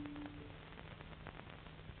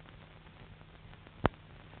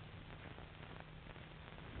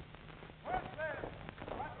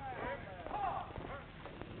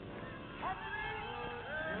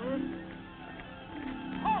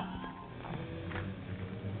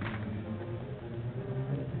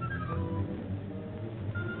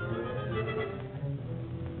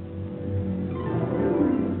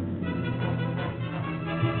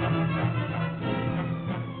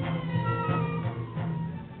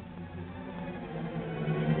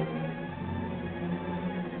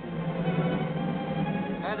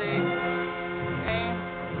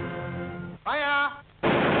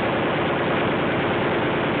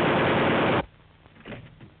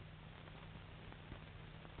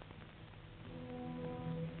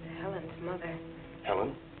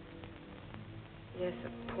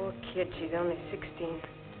 kid. She's only 16.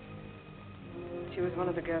 She was one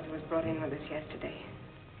of the girls who was brought in with us yesterday.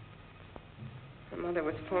 Her mother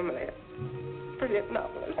was formerly a brilliant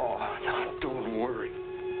novelist. Oh, now, don't worry.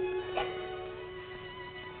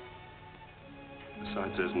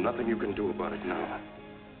 Besides, there's nothing you can do about it now.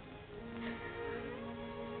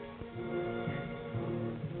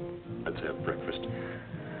 Let's have breakfast.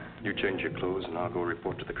 You change your clothes, and I'll go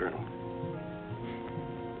report to the colonel.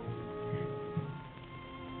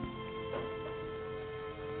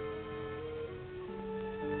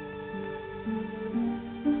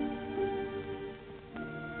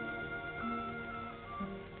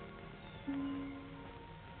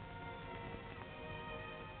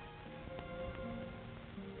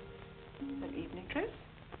 An evening dress?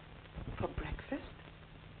 For breakfast?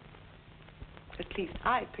 At least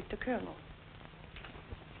I picked a colonel.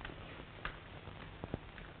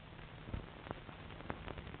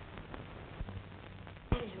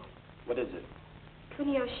 What is it?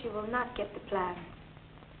 Kuniyoshi will not get the plan.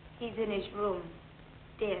 He's in his room,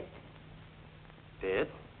 dead. Dead?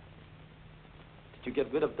 Did you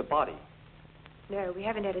get rid of the body? No, we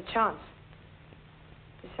haven't had a chance.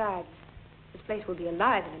 Besides, this place will be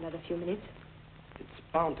alive in another few minutes. It's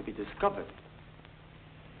bound to be discovered.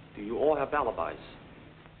 Do you all have alibis?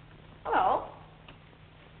 Hello.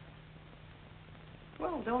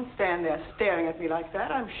 Well, don't stand there staring at me like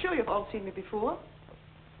that. I'm sure you've all seen me before.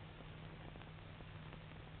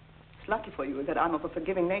 It's lucky for you that I'm of a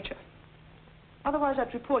forgiving nature. Otherwise,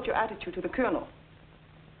 I'd report your attitude to the colonel.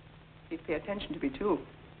 He'd pay attention to me, too.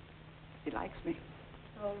 He likes me.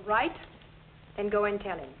 All right. Then go and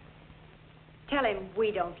tell him. Tell him we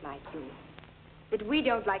don't like you. That we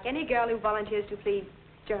don't like any girl who volunteers to plead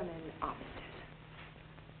German officers.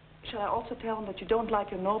 Shall I also tell him that you don't like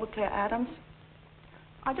your noble Claire Adams?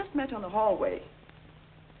 I just met her in the hallway.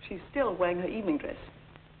 She's still wearing her evening dress.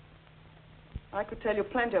 I could tell you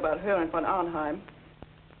plenty about her and von Arnheim.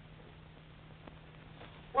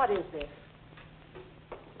 What is this?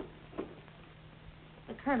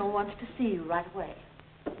 The colonel wants to see you right away.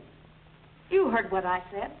 You heard what I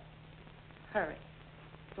said. Hurry.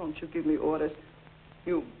 Don't you give me orders.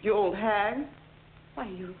 You old hag. Why,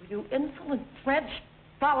 you insolent French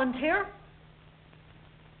volunteer.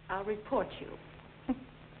 I'll report you.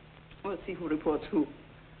 We'll see who reports who.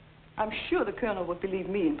 I'm sure the colonel would believe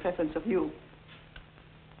me in preference of you.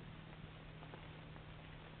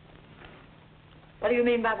 What do you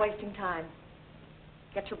mean by wasting time?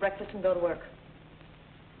 Get your breakfast and go to work.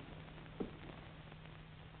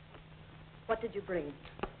 What did you bring?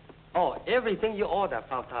 Oh, everything you order,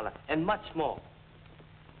 Frau Thaler, and much more.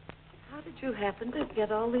 How did you happen to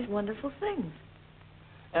get all these wonderful things?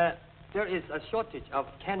 There is a shortage of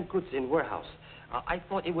canned goods in warehouse. I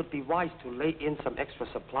thought it would be wise to lay in some extra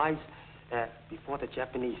supplies before the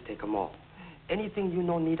Japanese take them all. Anything you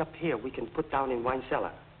know need up here, we can put down in wine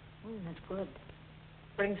cellar. That's good.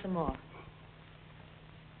 Bring some more.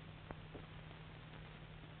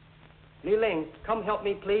 Li Ling, come help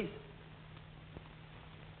me, please.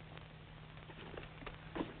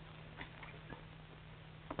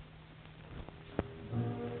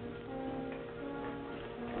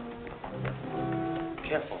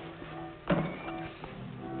 Careful.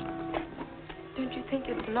 Don't you think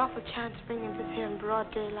it's an awful chance bringing this here in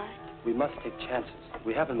broad daylight? We must take chances.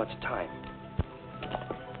 We haven't much time.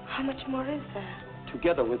 How much more is there?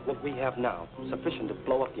 Together with what we have now, sufficient to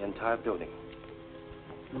blow up the entire building.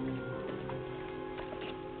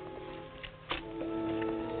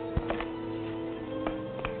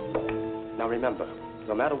 Now remember,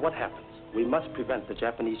 no matter what happens, we must prevent the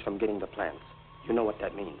Japanese from getting the plans. You know what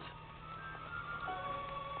that means.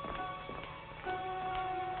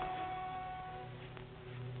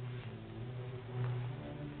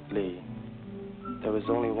 Lee, there is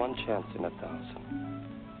only one chance in 1,000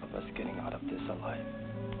 of us getting out of this alive.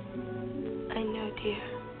 I know, dear.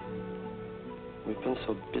 We've been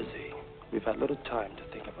so busy, we've had little time to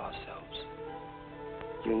think of ourselves.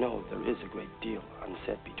 You know there is a great deal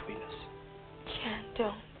unsaid between us. Jan,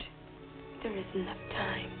 don't. There isn't enough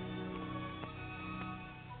time.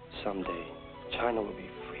 Someday, China will be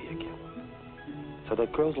free again. So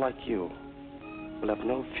that girls like you will have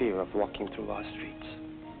no fear of walking through our streets.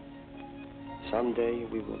 Someday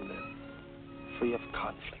we will live free of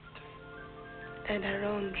conflict. And our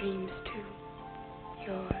own dreams, too.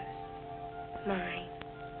 Yours, mine.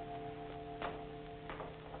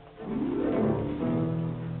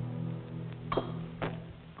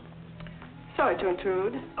 Sorry to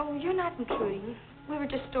intrude. Oh, you're not intruding. We were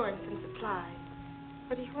just storing some supplies.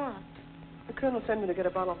 What do you want? The colonel sent me to get a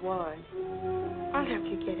bottle of wine. I'll help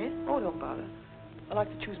you get it. Oh, don't bother. I like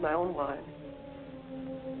to choose my own wine.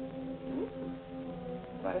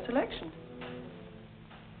 Quite a selection.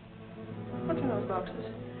 What's in those boxes?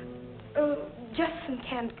 Just some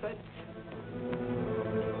canned goods.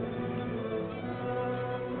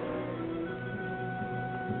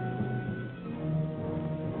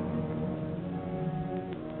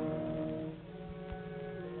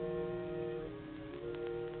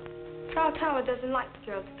 Frau Tower doesn't like the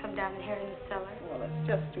girls to come down here in the cellar. Well, that's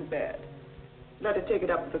just too bad. Let her take it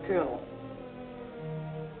up with the colonel.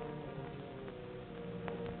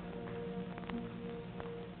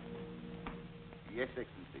 Yes,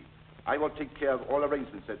 Excellency. I will take care of all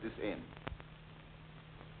arrangements at this end.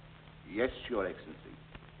 Yes, Your Excellency.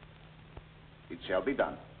 It shall be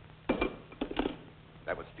done.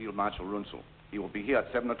 That was Field Marshal Runzel. He will be here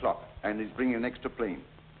at 7 o'clock, and he's bringing an extra plane.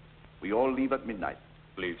 We all leave at midnight.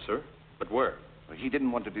 Leave, sir? But where? He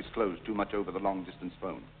didn't want to disclose too much over the long-distance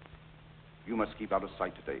phone. You must keep out of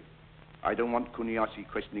sight today. I don't want Kuniyoshi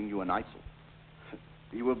questioning you and Isel.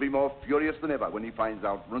 He will be more furious than ever when he finds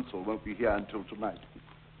out Runzel won't be here until tonight.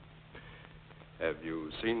 Have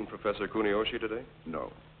you seen Professor Kuniyoshi today?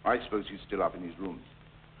 No. I suppose he's still up in his rooms.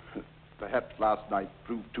 Perhaps last night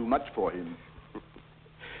proved too much for him.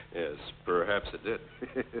 Yes, perhaps it did.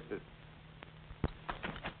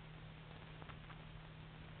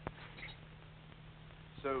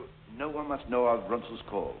 So, no one must know of Runzel's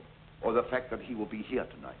call, or the fact that he will be here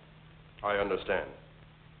tonight. I understand.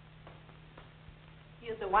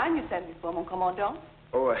 Here's the wine you sent me for, mon commandant.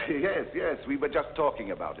 Oh, yes, we were just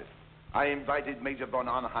talking about it. I invited Major von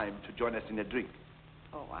Arnheim to join us in a drink.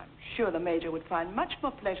 Oh, I'm sure the Major would find much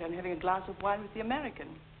more pleasure in having a glass of wine with the American,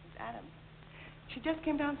 Miss Adams. She just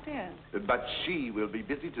came downstairs. But she will be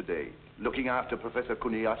busy today, looking after Professor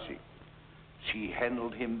Kuniyoshi. She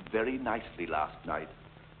handled him very nicely last night.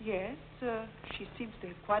 Yes, she seems to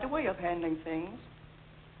have quite a way of handling things.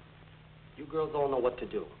 You girls all know what to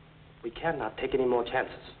do. We cannot take any more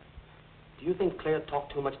chances. Do you think Claire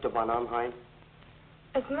talked too much to von Arnheim?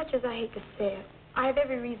 As much as I hate to say it, I have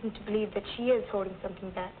every reason to believe that she is holding something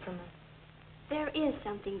back from us. There is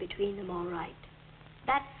something between them, all right.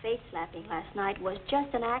 That face-slapping last night was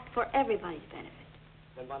just an act for everybody's benefit.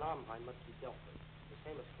 Then von Arnheim must be dealt with, the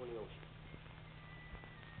same as Kuniyoshi.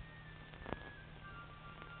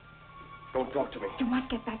 Don't talk to me. You must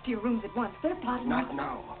get back to your rooms at once. They're plotting. Not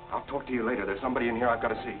now. I'll talk to you later. There's somebody in here I've got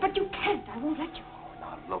to see. But you can't. I won't let you.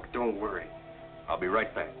 Now, look, don't worry. I'll be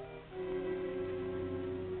right back.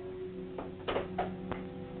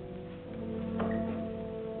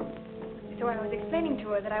 So I was explaining to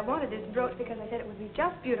her that I wanted this brooch because I said it would be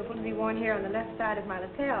just beautiful to be worn here on the left side of my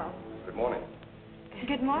lapel. Good morning.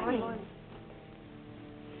 Good morning.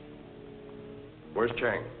 Where's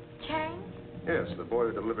Chang? Chang? Yes, the boy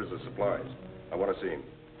who delivers the supplies. I want to see him.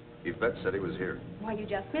 Yvette said he was here. Why, you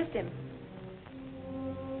just missed him.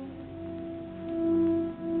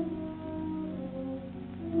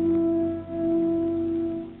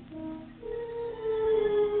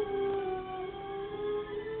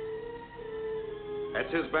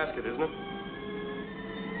 That's his basket, isn't it?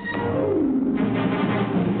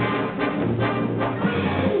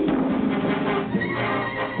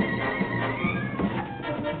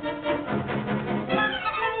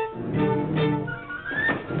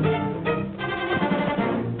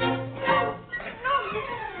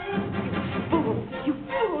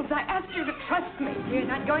 We're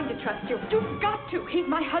not going to trust you. You've got to. He's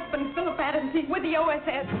my husband, Philip Adams. He's with the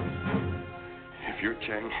OSS. If you're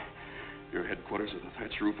Chang, your headquarters are the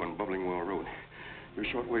thatch roof on Bubbling Well Road. Your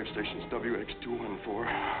shortwave station's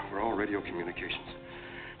WX214. We're all radio communications.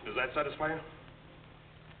 Does that satisfy you?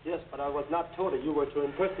 Yes, but I was not told that you were to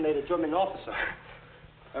impersonate a German officer.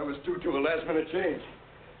 That was due to a last-minute change.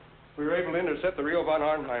 We were able to intercept the Rio von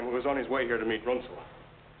Arnheim, who was on his way here to meet Runzel.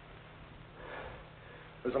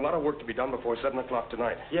 There's a lot of work to be done before 7 o'clock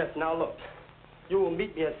tonight. Yes, now look. You will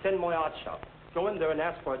meet me at Senmoy Art Shop. Go in there and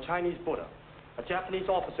ask for a Chinese Buddha. A Japanese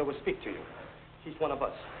officer will speak to you. He's one of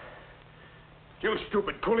us. You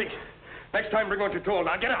stupid coolie. Next time, bring what you're told.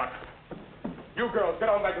 Now, get out. You girls, get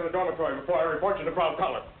on back to the dormitory before I report you to Frau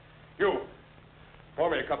Toller. You,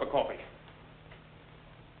 pour me a cup of coffee.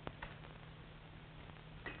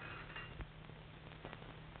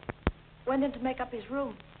 Went in to make up his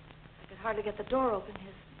room. I could hardly get the door open.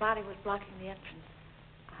 His body was blocking the entrance.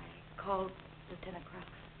 I called Lieutenant Crux.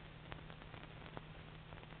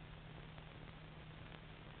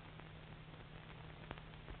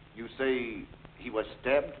 You say he was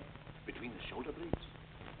stabbed between the shoulder blades?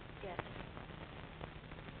 Yes.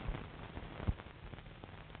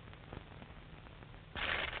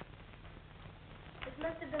 It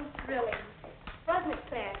must have been thrilling. Wasn't it,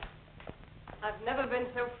 Claire? I've never been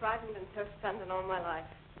so frightened and so stunned in all my life.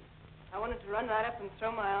 I wanted to run right up and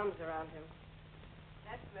throw my arms around him.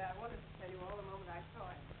 Naturally, I wanted to tell you all the moment I saw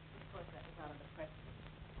him. Of course, that was out of the question.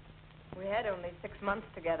 We had only 6 months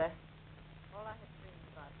together. All I had dreamed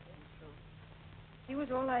about came true. He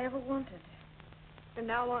was all I ever wanted. From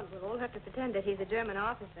now on, we'll all have to pretend that he's a German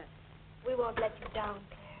officer. We won't let you down,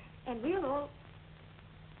 Claire. And we'll all...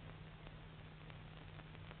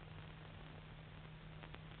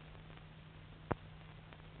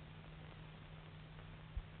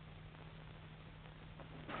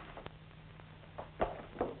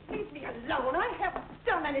 Leave me alone. I haven't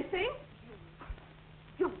done anything.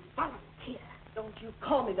 You volunteer. Don't you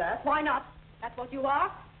call me that. Why not? That's what you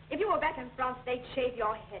are. If you were back in France, they'd shave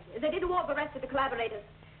your head, as they did to all the rest of the collaborators.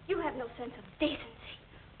 You have no sense of decency,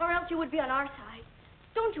 or else you would be on our side.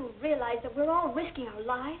 Don't you realize that we're all risking our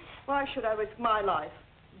lives? Why should I risk my life?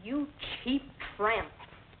 You cheap tramp.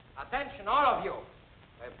 Attention, all of you.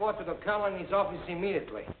 Report to the colonel in his office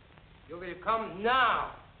immediately. You will come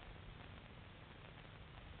now.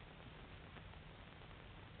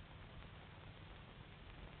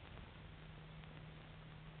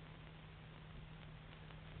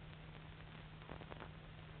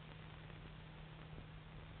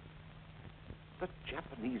 The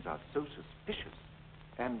Japanese are so suspicious.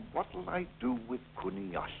 And what'll I do with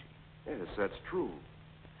Kuniyoshi? Yes, that's true.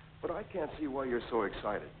 But I can't see why you're so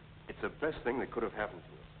excited. It's the best thing that could have happened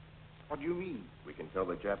to us. What do you mean? We can tell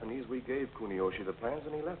the Japanese we gave Kuniyoshi the plans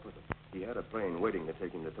and he left with them. He had a plane waiting to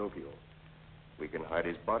take him to Tokyo. We can hide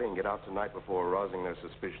his body and get out tonight before arousing their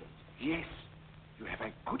suspicions. Yes, you have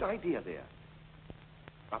a good idea there.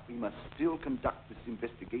 But we must still conduct this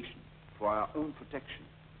investigation for our own protection.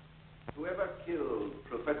 Whoever killed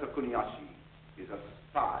Professor Kuniyoshi is a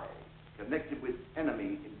spy connected with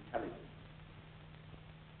enemy intelligence.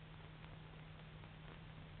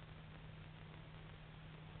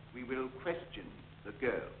 We will question the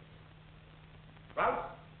girl. Ralph?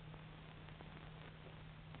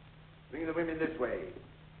 Bring the women this way.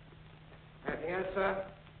 Anything else, sir?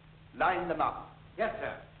 Line them up. Yes,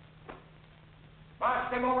 sir.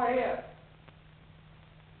 March them over here.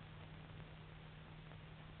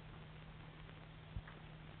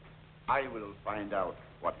 I will find out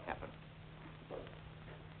what happened.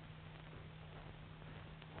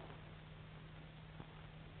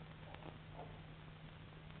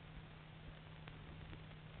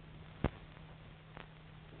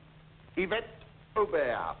 Yvette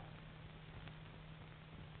Aubert.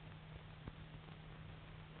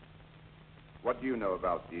 What do you know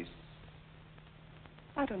about this?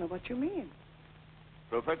 I don't know what you mean.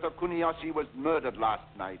 Professor Kuniyoshi was murdered last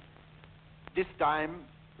night. This time,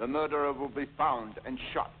 the murderer will be found and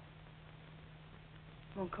shot.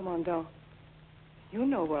 Mon commandant, you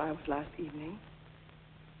know where I was last evening.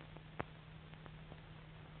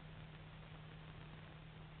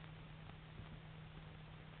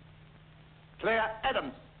 Claire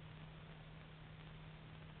Adams.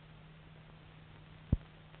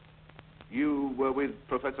 You were with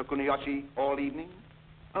Professor Kuniyoshi all evening?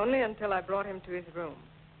 Only until I brought him to his room.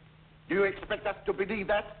 Do you expect us to believe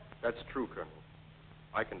that? That's true, Colonel.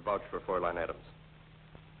 I can vouch for Fräulein Adams.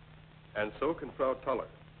 And so can Frau Toller.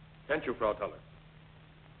 Can't you, Frau Toller?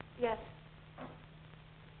 Yes.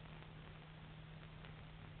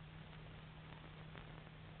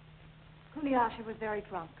 Kuniyoshi was very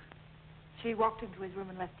drunk. She walked into his room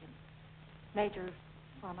and left him. Major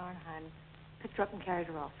von Arnheim picked her up and carried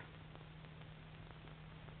her off.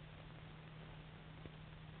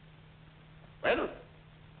 Well,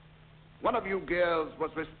 one of you girls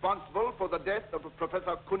was responsible for the death of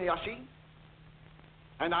Professor Kuniyoshi,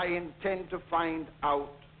 and I intend to find out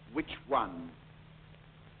which one.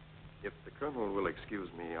 If the Colonel will excuse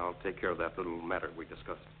me, I'll take care of that little matter we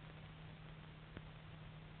discussed.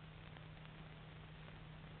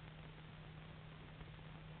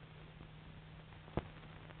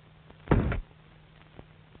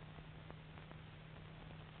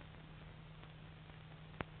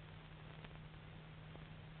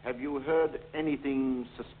 Have you heard anything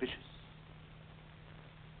suspicious?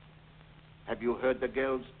 Have you heard the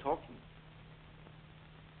girls talking?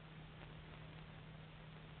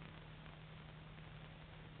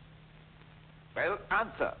 Well,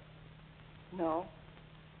 answer. No.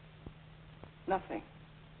 Nothing.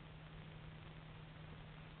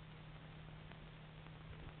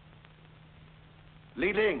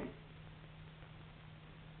 Li Ling.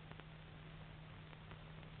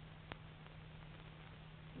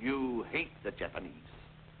 You hate the Japanese.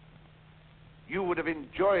 You would have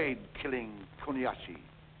enjoyed killing Kuniyoshi.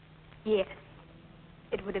 Yes.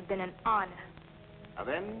 It would have been an honor. Now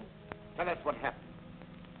then, tell us what happened.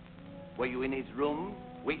 Were you in his room,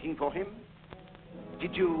 waiting for him?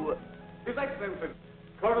 Did you His Excellency,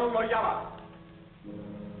 Colonel Noyama.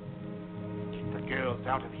 Keep the girls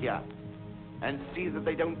out of here and see that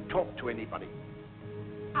they don't talk to anybody.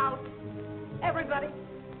 Out. Everybody.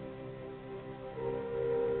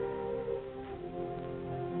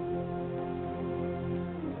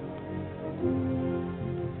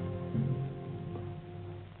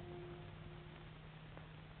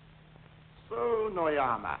 So,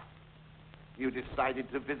 Noyama, you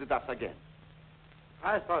decided to visit us again.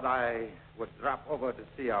 I thought I would drop over to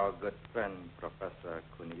see our good friend, Professor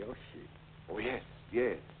Kuniyoshi. Oh, yes,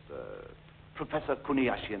 yes. Professor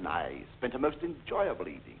Kuniyoshi and I spent a most enjoyable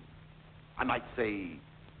evening. I might say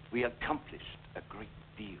we accomplished a great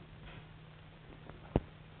deal.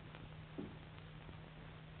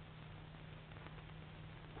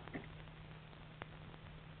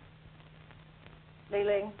 Li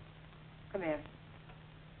Ling, come here.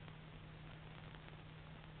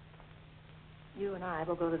 You and I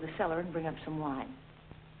will go to the cellar and bring up some wine.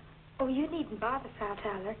 Oh, you needn't bother, Frau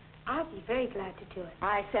Thaler. I'll be very glad to do it.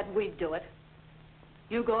 I said we'd do it.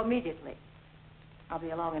 You go immediately. I'll be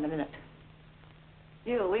along in a minute.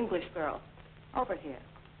 You, English girl, over here.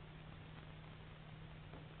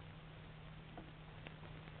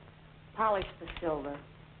 Polish the silver.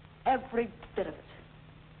 Every bit of it.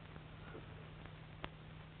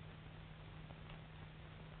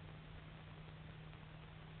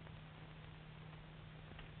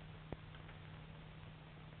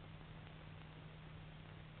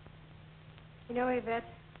 You know, Yvette,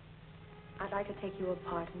 I'd like to take you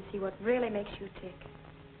apart and see what really makes you tick.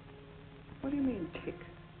 What do you mean, tick?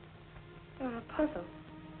 You're a puzzle.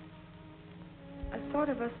 A sort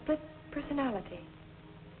of a split personality.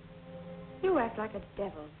 You act like a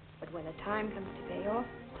devil, but when the time comes to pay off,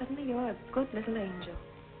 suddenly you're a good little angel.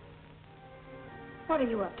 What are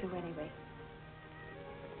you up to, anyway?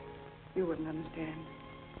 You wouldn't understand.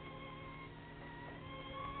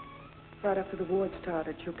 Right after the war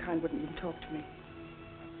started, your kind wouldn't even talk to me.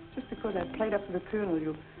 Just because I played up to the colonel,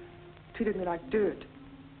 you treated me like dirt.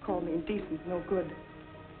 Called me indecent, no good.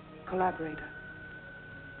 Collaborator.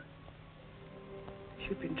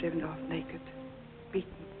 You'd been driven off naked,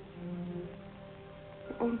 beaten.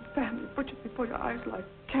 Your own family butchered before your eyes like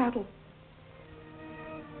cattle.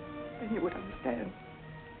 Then you would understand.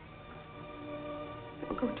 They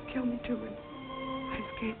were going to kill me too, and I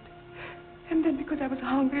escaped. And then because I was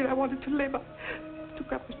hungry and I wanted to live, I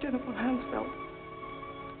took up with General Hansfeld.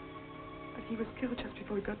 But he was killed just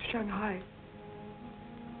before we got to Shanghai.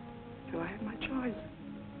 So I had my choice.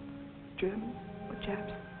 Germans or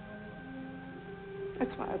Japs.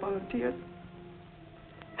 That's why I volunteered.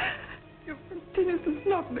 You continued to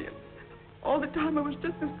snub me. All the time I was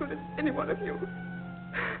just as good as any one of you.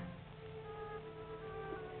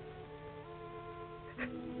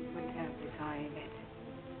 We're terribly sorry, Yvette.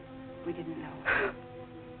 We didn't know.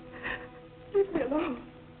 Leave me alone.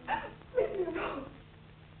 Leave me alone.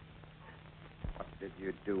 What did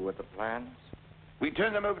you do with the plans? We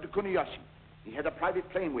turned them over to Kuniyoshi. He had a private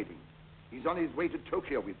plane waiting. He's on his way to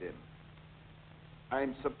Tokyo with them.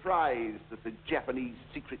 I'm surprised that the Japanese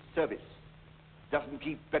Secret Service doesn't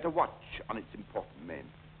keep better watch on its important men.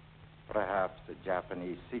 Perhaps the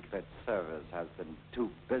Japanese Secret Service has been too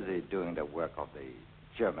busy doing the work of the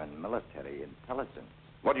German military intelligence.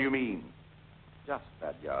 What do you mean? Just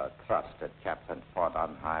that your trusted Captain von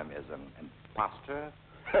Arnheim is an imposter.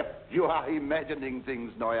 You are imagining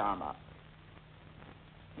things, Noyama.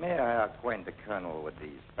 May I acquaint the Colonel with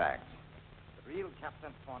these facts? The real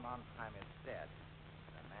Captain von Arnheim is dead.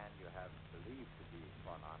 The man you have believed to be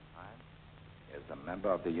von Arnheim is a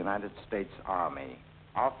member of the United States Army,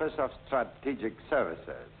 Office of Strategic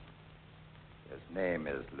Services. His name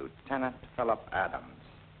is Lieutenant Philip Adams.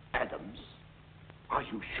 Adams? Are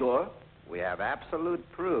you sure? We have absolute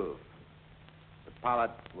proof. The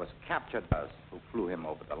pilot was captured by us who flew him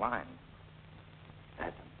over the line.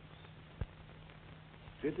 Adams.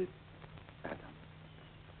 Philip Adams.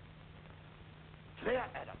 Claire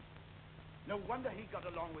Adams. No wonder he got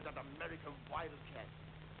along with that American wildcat.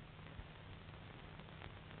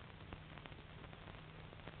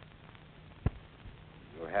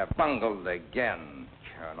 You have bungled again,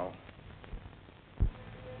 Colonel.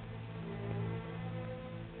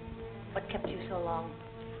 What kept you so long?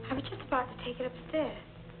 I was just about to take it upstairs.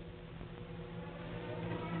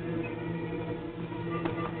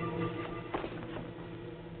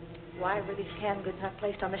 Why were these canned goods not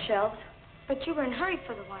placed on the shelves? But you were in a hurry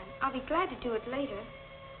for the wine. I'll be glad to do it later.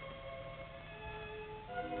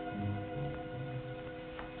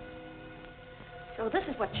 So this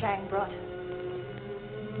is what Chang brought.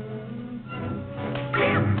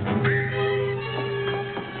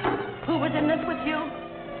 Who was in this with you?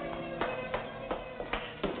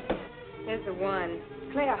 one.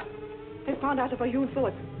 Claire, they found out about you and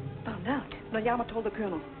Philip. Found out? Noyama told the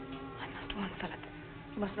colonel. I must warn Philip.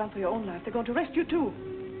 You must run for your own life. They're going to arrest you, too.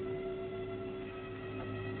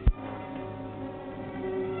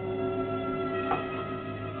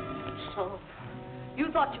 So,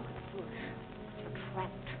 you thought you could fool us. You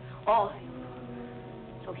trapped, all of you.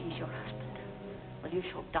 So he's your husband. Well, you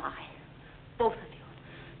shall die. Both of you.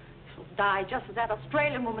 You shall die just as that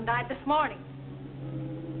Australian woman died this morning.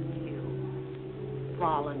 You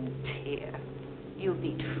volunteer. You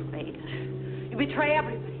betrayed us. You betray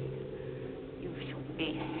everybody. You shall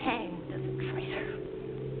be hanged as a traitor.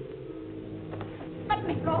 Let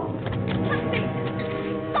me go. Let me.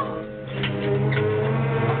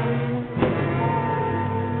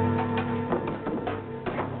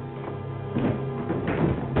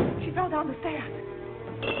 She fell down the stairs.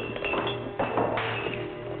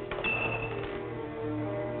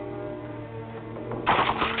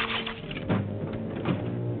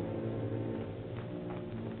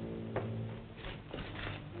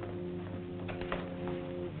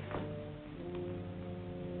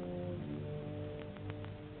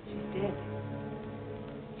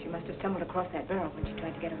 Stumbled across that barrel when she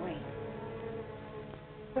tried to get away.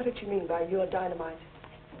 What did she mean by your dynamite?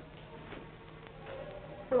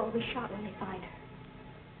 We'll all be shot when they find her.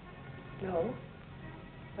 No.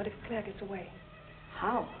 What if Claire gets away?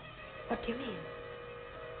 How? What do you mean?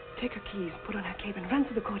 Take her keys, put on her cape, and run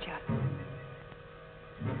to the courtyard.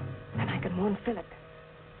 Then I can warn Philip.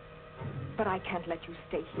 But I can't let you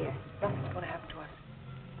stay here. Nothing's going to happen to us.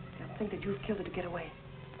 They'll think that you've killed her to get away.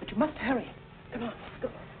 But you must hurry. Come on, let's go.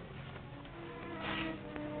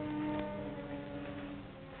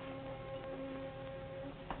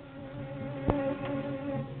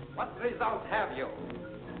 What result have you?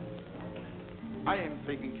 I am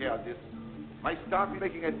taking care of this. My staff is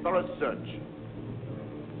making a thorough search.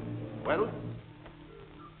 Well?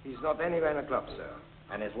 He's not anywhere in the club, sir.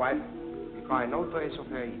 And his wife, we find no trace of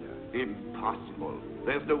her either. Impossible.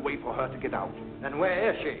 There's no way for her to get out. Then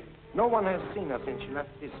where is she? No one has seen her since she left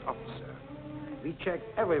this office, sir. We checked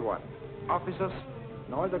everyone. Officers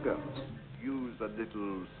and all the girls. Use a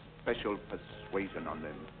little special persuasion on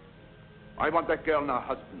them. I want that girl and her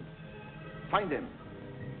husband. Find them.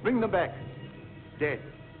 Bring them back. Dead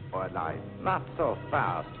or alive. Not so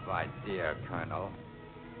fast, my dear Colonel.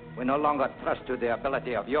 We no longer trust to the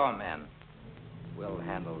ability of your men. We'll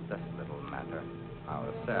handle this little matter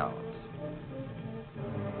ourselves.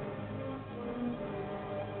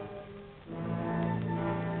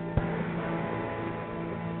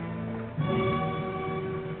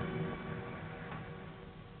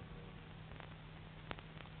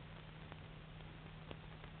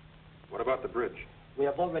 What about the bridge? We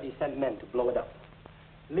have already sent men to blow it up.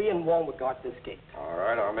 Lee and Wong will guard this gate. All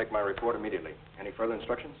right, I'll make my report immediately. Any further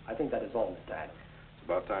instructions? I think that is all, Mr. Adams. It's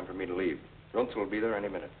about time for me to leave. Runzel will be there any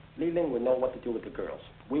minute. Li Ling will know what to do with the girls.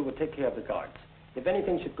 We will take care of the guards. If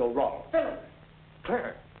anything should go wrong... Philip!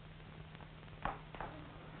 Claire!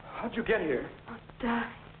 How'd you get here? I'll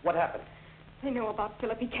die. What happened? They know about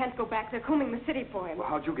Philip. He can't go back. They're combing the city for him. Well,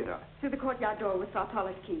 how'd you get out? Through the courtyard door with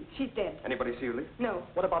Sartala's key. She's dead. Anybody see you leave? No.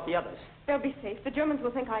 What about the others? They'll be safe. The Germans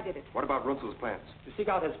will think I did it. What about Runzel's plans? To seek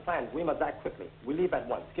out his plans, we must act quickly. We leave at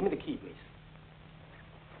once. Give me the key, please.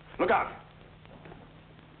 Look out!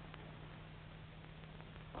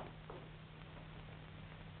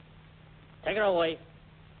 Take her away.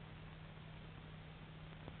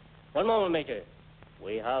 One moment, Major.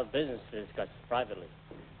 We have business to discuss privately.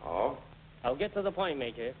 Oh? I'll get to the point,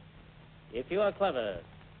 Major. If you are clever,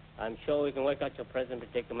 I'm sure we can work out your present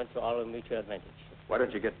predicament to our mutual advantage. Why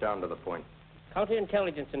don't you get down to the point?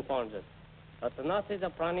 Counterintelligence informs us that the Nazis are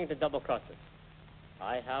planning to double-cross us.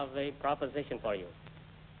 I have a proposition for you.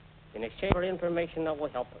 In exchange for information that will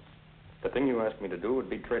help us. The thing you asked me to do would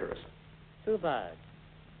be traitorous. Too bad.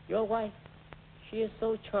 Your wife, she is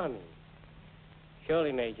so charming.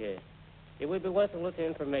 Surely, Major, it would be worth a little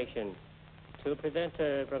information to prevent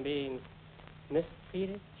her from being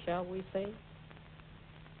mistreated, shall we say?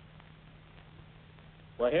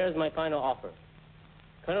 Well, here's my final offer.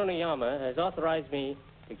 Colonel Noyama has authorized me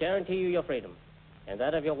to guarantee you your freedom and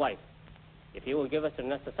that of your wife if you will give us the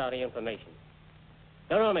necessary information.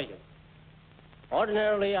 No, Major.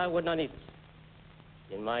 Ordinarily, I would not need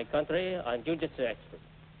this. In my country, I'm jujitsu expert.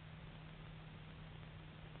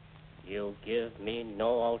 You give me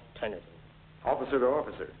no alternative. Officer to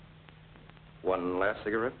officer. One last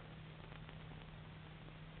cigarette?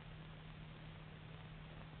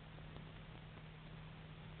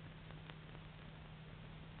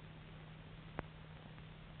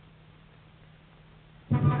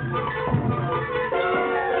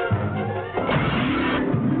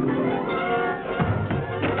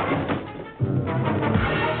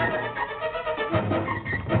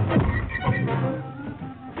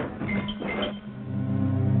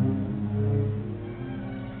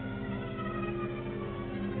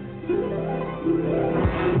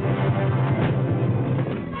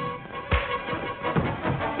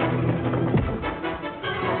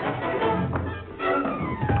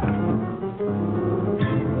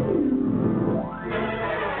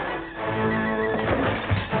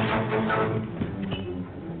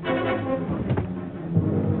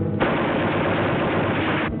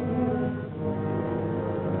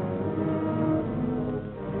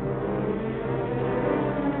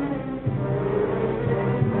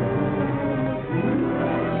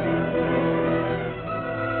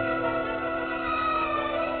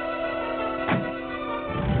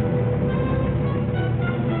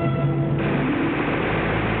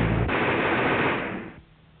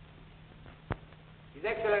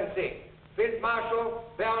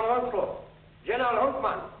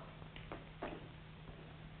 Volkmann.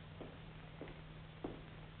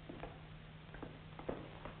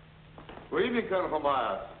 Good evening, Colonel von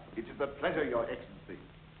Meyer. It is a pleasure, Your Excellency.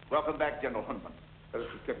 Welcome back, General Hunman. Let us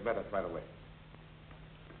get matters right away.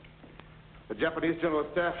 The Japanese General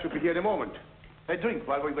Staff should be here in a moment. Hey, drink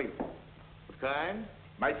while we wait. What kind?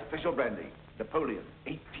 My special brandy, Napoleon,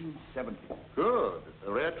 1870. Good. It's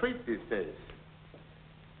a rare treat these days.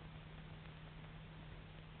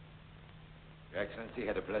 Your Excellency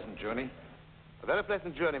had a pleasant journey? A very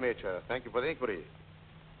pleasant journey, Major. Thank you for the inquiry.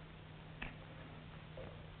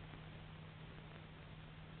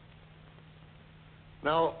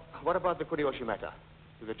 Now, what about the Kuniyoshi matter?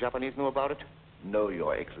 Do the Japanese know about it? No,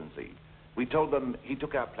 Your Excellency. We told them he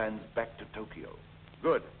took our plans back to Tokyo.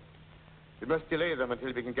 Good. We must delay them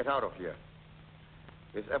until we can get out of here.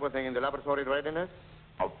 Is everything in the laboratory in readiness?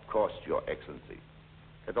 Of course, Your Excellency.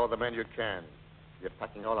 Get all the men you can. We are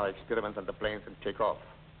packing all our experiments on the planes and take off.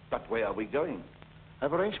 But where are we going?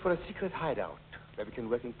 I've arranged for a secret hideout where we can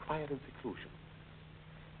work in quiet and seclusion.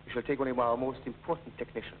 We shall take one of our most important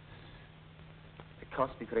technicians. The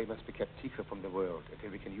cosmic ray must be kept secret from the world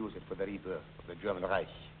until we can use it for the rebirth of the German Reich.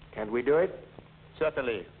 Can we do it?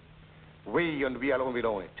 Certainly. We and we alone will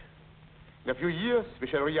own it. In a few years, we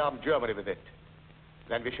shall rearm Germany with it.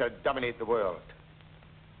 Then we shall dominate the world.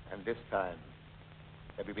 And this time,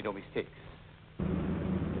 there will be no mistakes.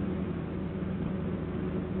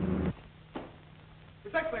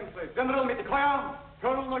 His Excellency, General Mikoya,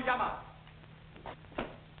 Colonel Noyama.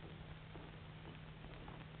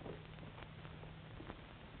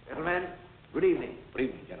 Gentlemen, good evening. Good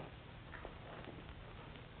evening, General.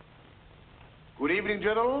 Good evening,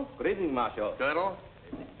 General. Good evening, Marshal. Colonel,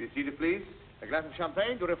 be seated, please. A glass of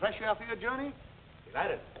champagne to refresh you after your journey?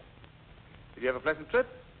 Delighted. Did you have a pleasant trip?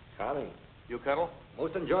 Charming. You, Colonel?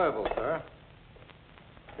 Most enjoyable, sir.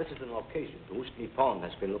 This is an occasion to which Nippon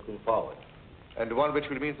has been looking forward. And one which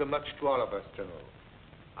will mean so much to all of us, General.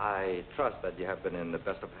 I trust that you have been in the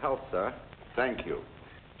best of health, sir. Thank you.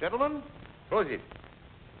 Gentlemen, proceed.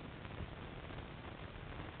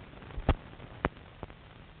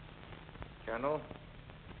 Colonel,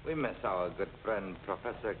 we miss our good friend,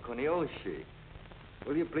 Professor Kuniyoshi.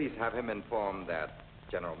 Will you please have him informed that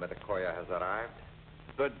General Mitakoya has arrived?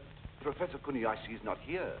 But Professor Kuniyoshi is not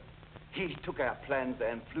here. He took our plans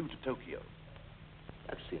and flew to Tokyo.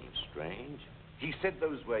 That seems strange. He said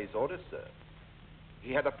those were his orders, sir.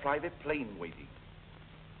 He had a private plane waiting.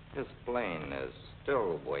 His plane is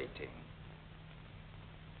still waiting.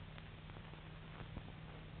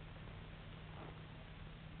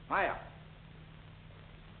 Maya.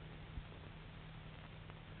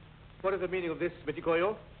 What is the meaning of this,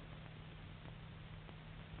 Mitikoyo?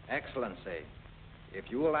 Excellency, if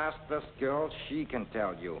you will ask this girl, she can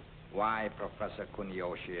tell you why Professor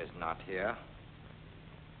Kuniyoshi is not here.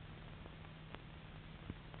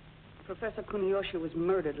 Professor Kuniyoshi was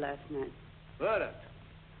murdered last night. Murdered?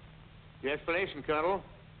 The explanation, Colonel.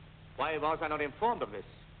 Why was I not informed of this?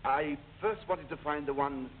 I first wanted to find the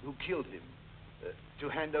one who killed him, to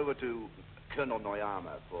hand over to Colonel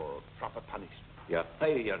Noyama for proper punishment. Your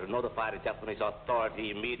failure to notify the Japanese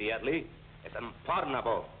authority immediately is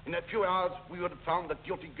unpardonable. In a few hours, we would have found the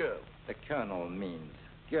guilty girl. The Colonel means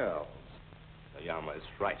girls. Noyama is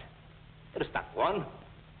right. It is not one,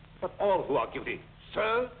 but all who are guilty.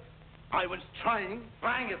 Sir, I was trying.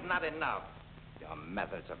 Trying is not enough. Your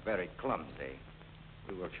methods are very clumsy.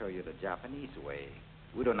 We will show you the Japanese way.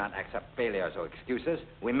 We do not accept failures or excuses.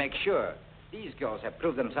 We make sure. These girls have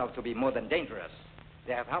proved themselves to be more than dangerous.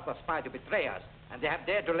 They have helped a spy to betray us, and they have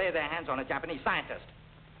dared to lay their hands on a Japanese scientist.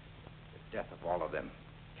 The death of all of them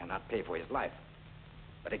cannot pay for his life,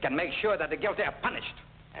 but it can make sure that the guilty are punished.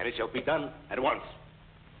 And it shall be done at once.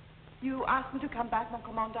 You asked me to come back, mon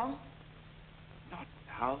commandant? Not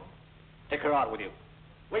now. Take her out with you.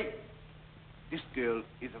 Wait. This girl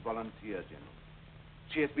is a volunteer, General.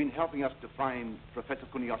 She has been helping us to find Professor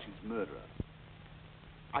Kuniyoshi's murderer.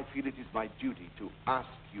 I feel it is my duty to ask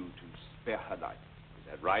you to spare her life.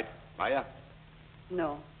 Is that right, Maya?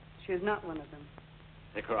 No, she is not one of them.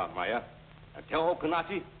 Take her out, Maya. And tell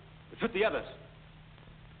Okanachi to shoot the others.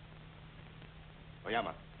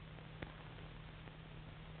 Oyama.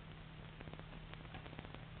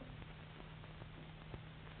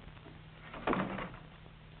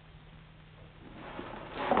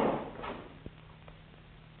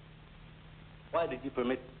 Why did you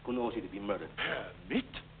permit Kuniyoshi to be murdered? Permit?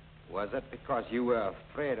 Was it because you were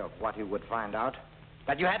afraid of what he would find out?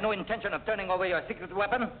 That you had no intention of turning over your secret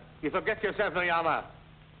weapon? You forget yourself, Noyama.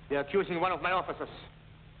 They're accusing one of my officers.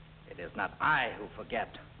 It is not I who forget,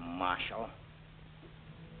 Marshal.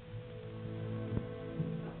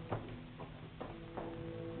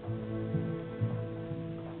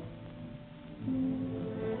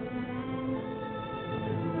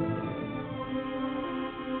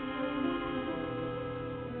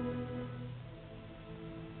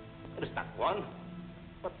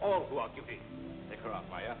 escort duty. Take her off,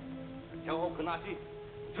 Maya. And tell Okanashi,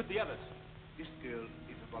 shoot the others. This girl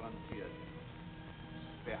is a volunteer.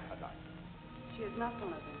 Spare her life. She is not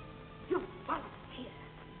one of them. You volunteer.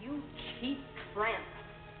 You cheap tramp.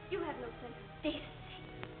 You have no sense of decency,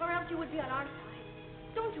 or else you would be on our side.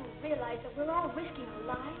 Don't you realize that we're all risking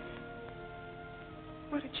our lives?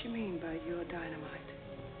 What did she mean by your dynamite?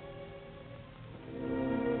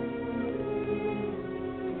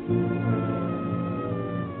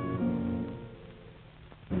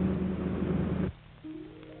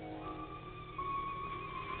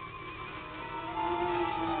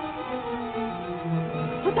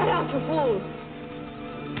 Put that out, you fool!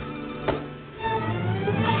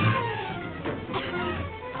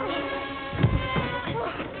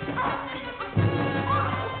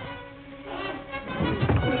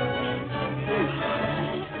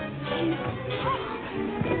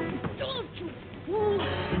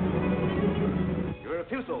 Your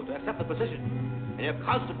refusal to accept the position and your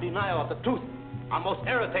constant denial of the truth are most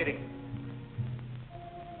irritating.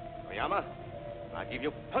 Oyama, I give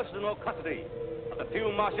you personal custody of the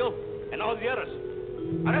field marshal and all the others.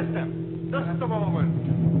 Arrest them. Just a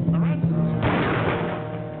moment. Arrest.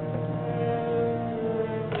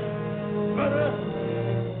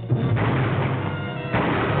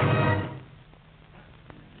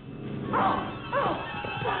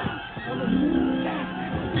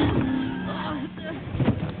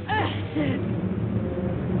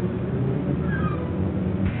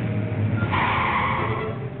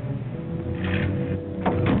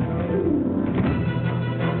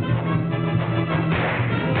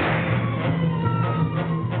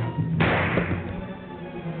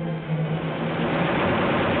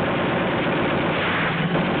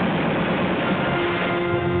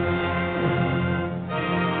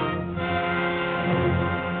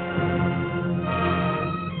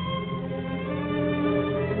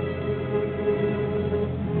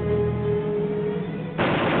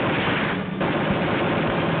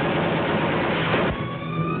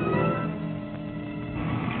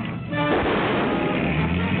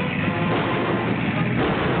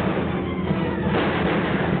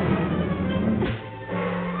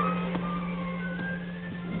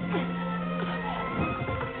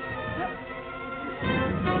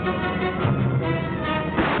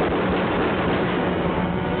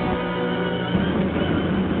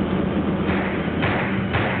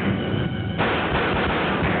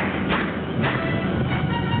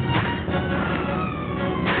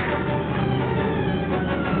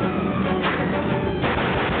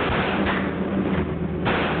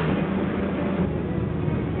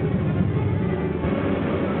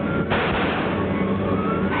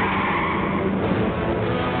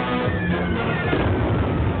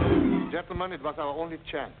 Gentlemen, it was our only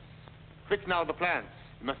chance. Quick now, the plans.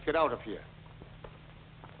 We must get out of here.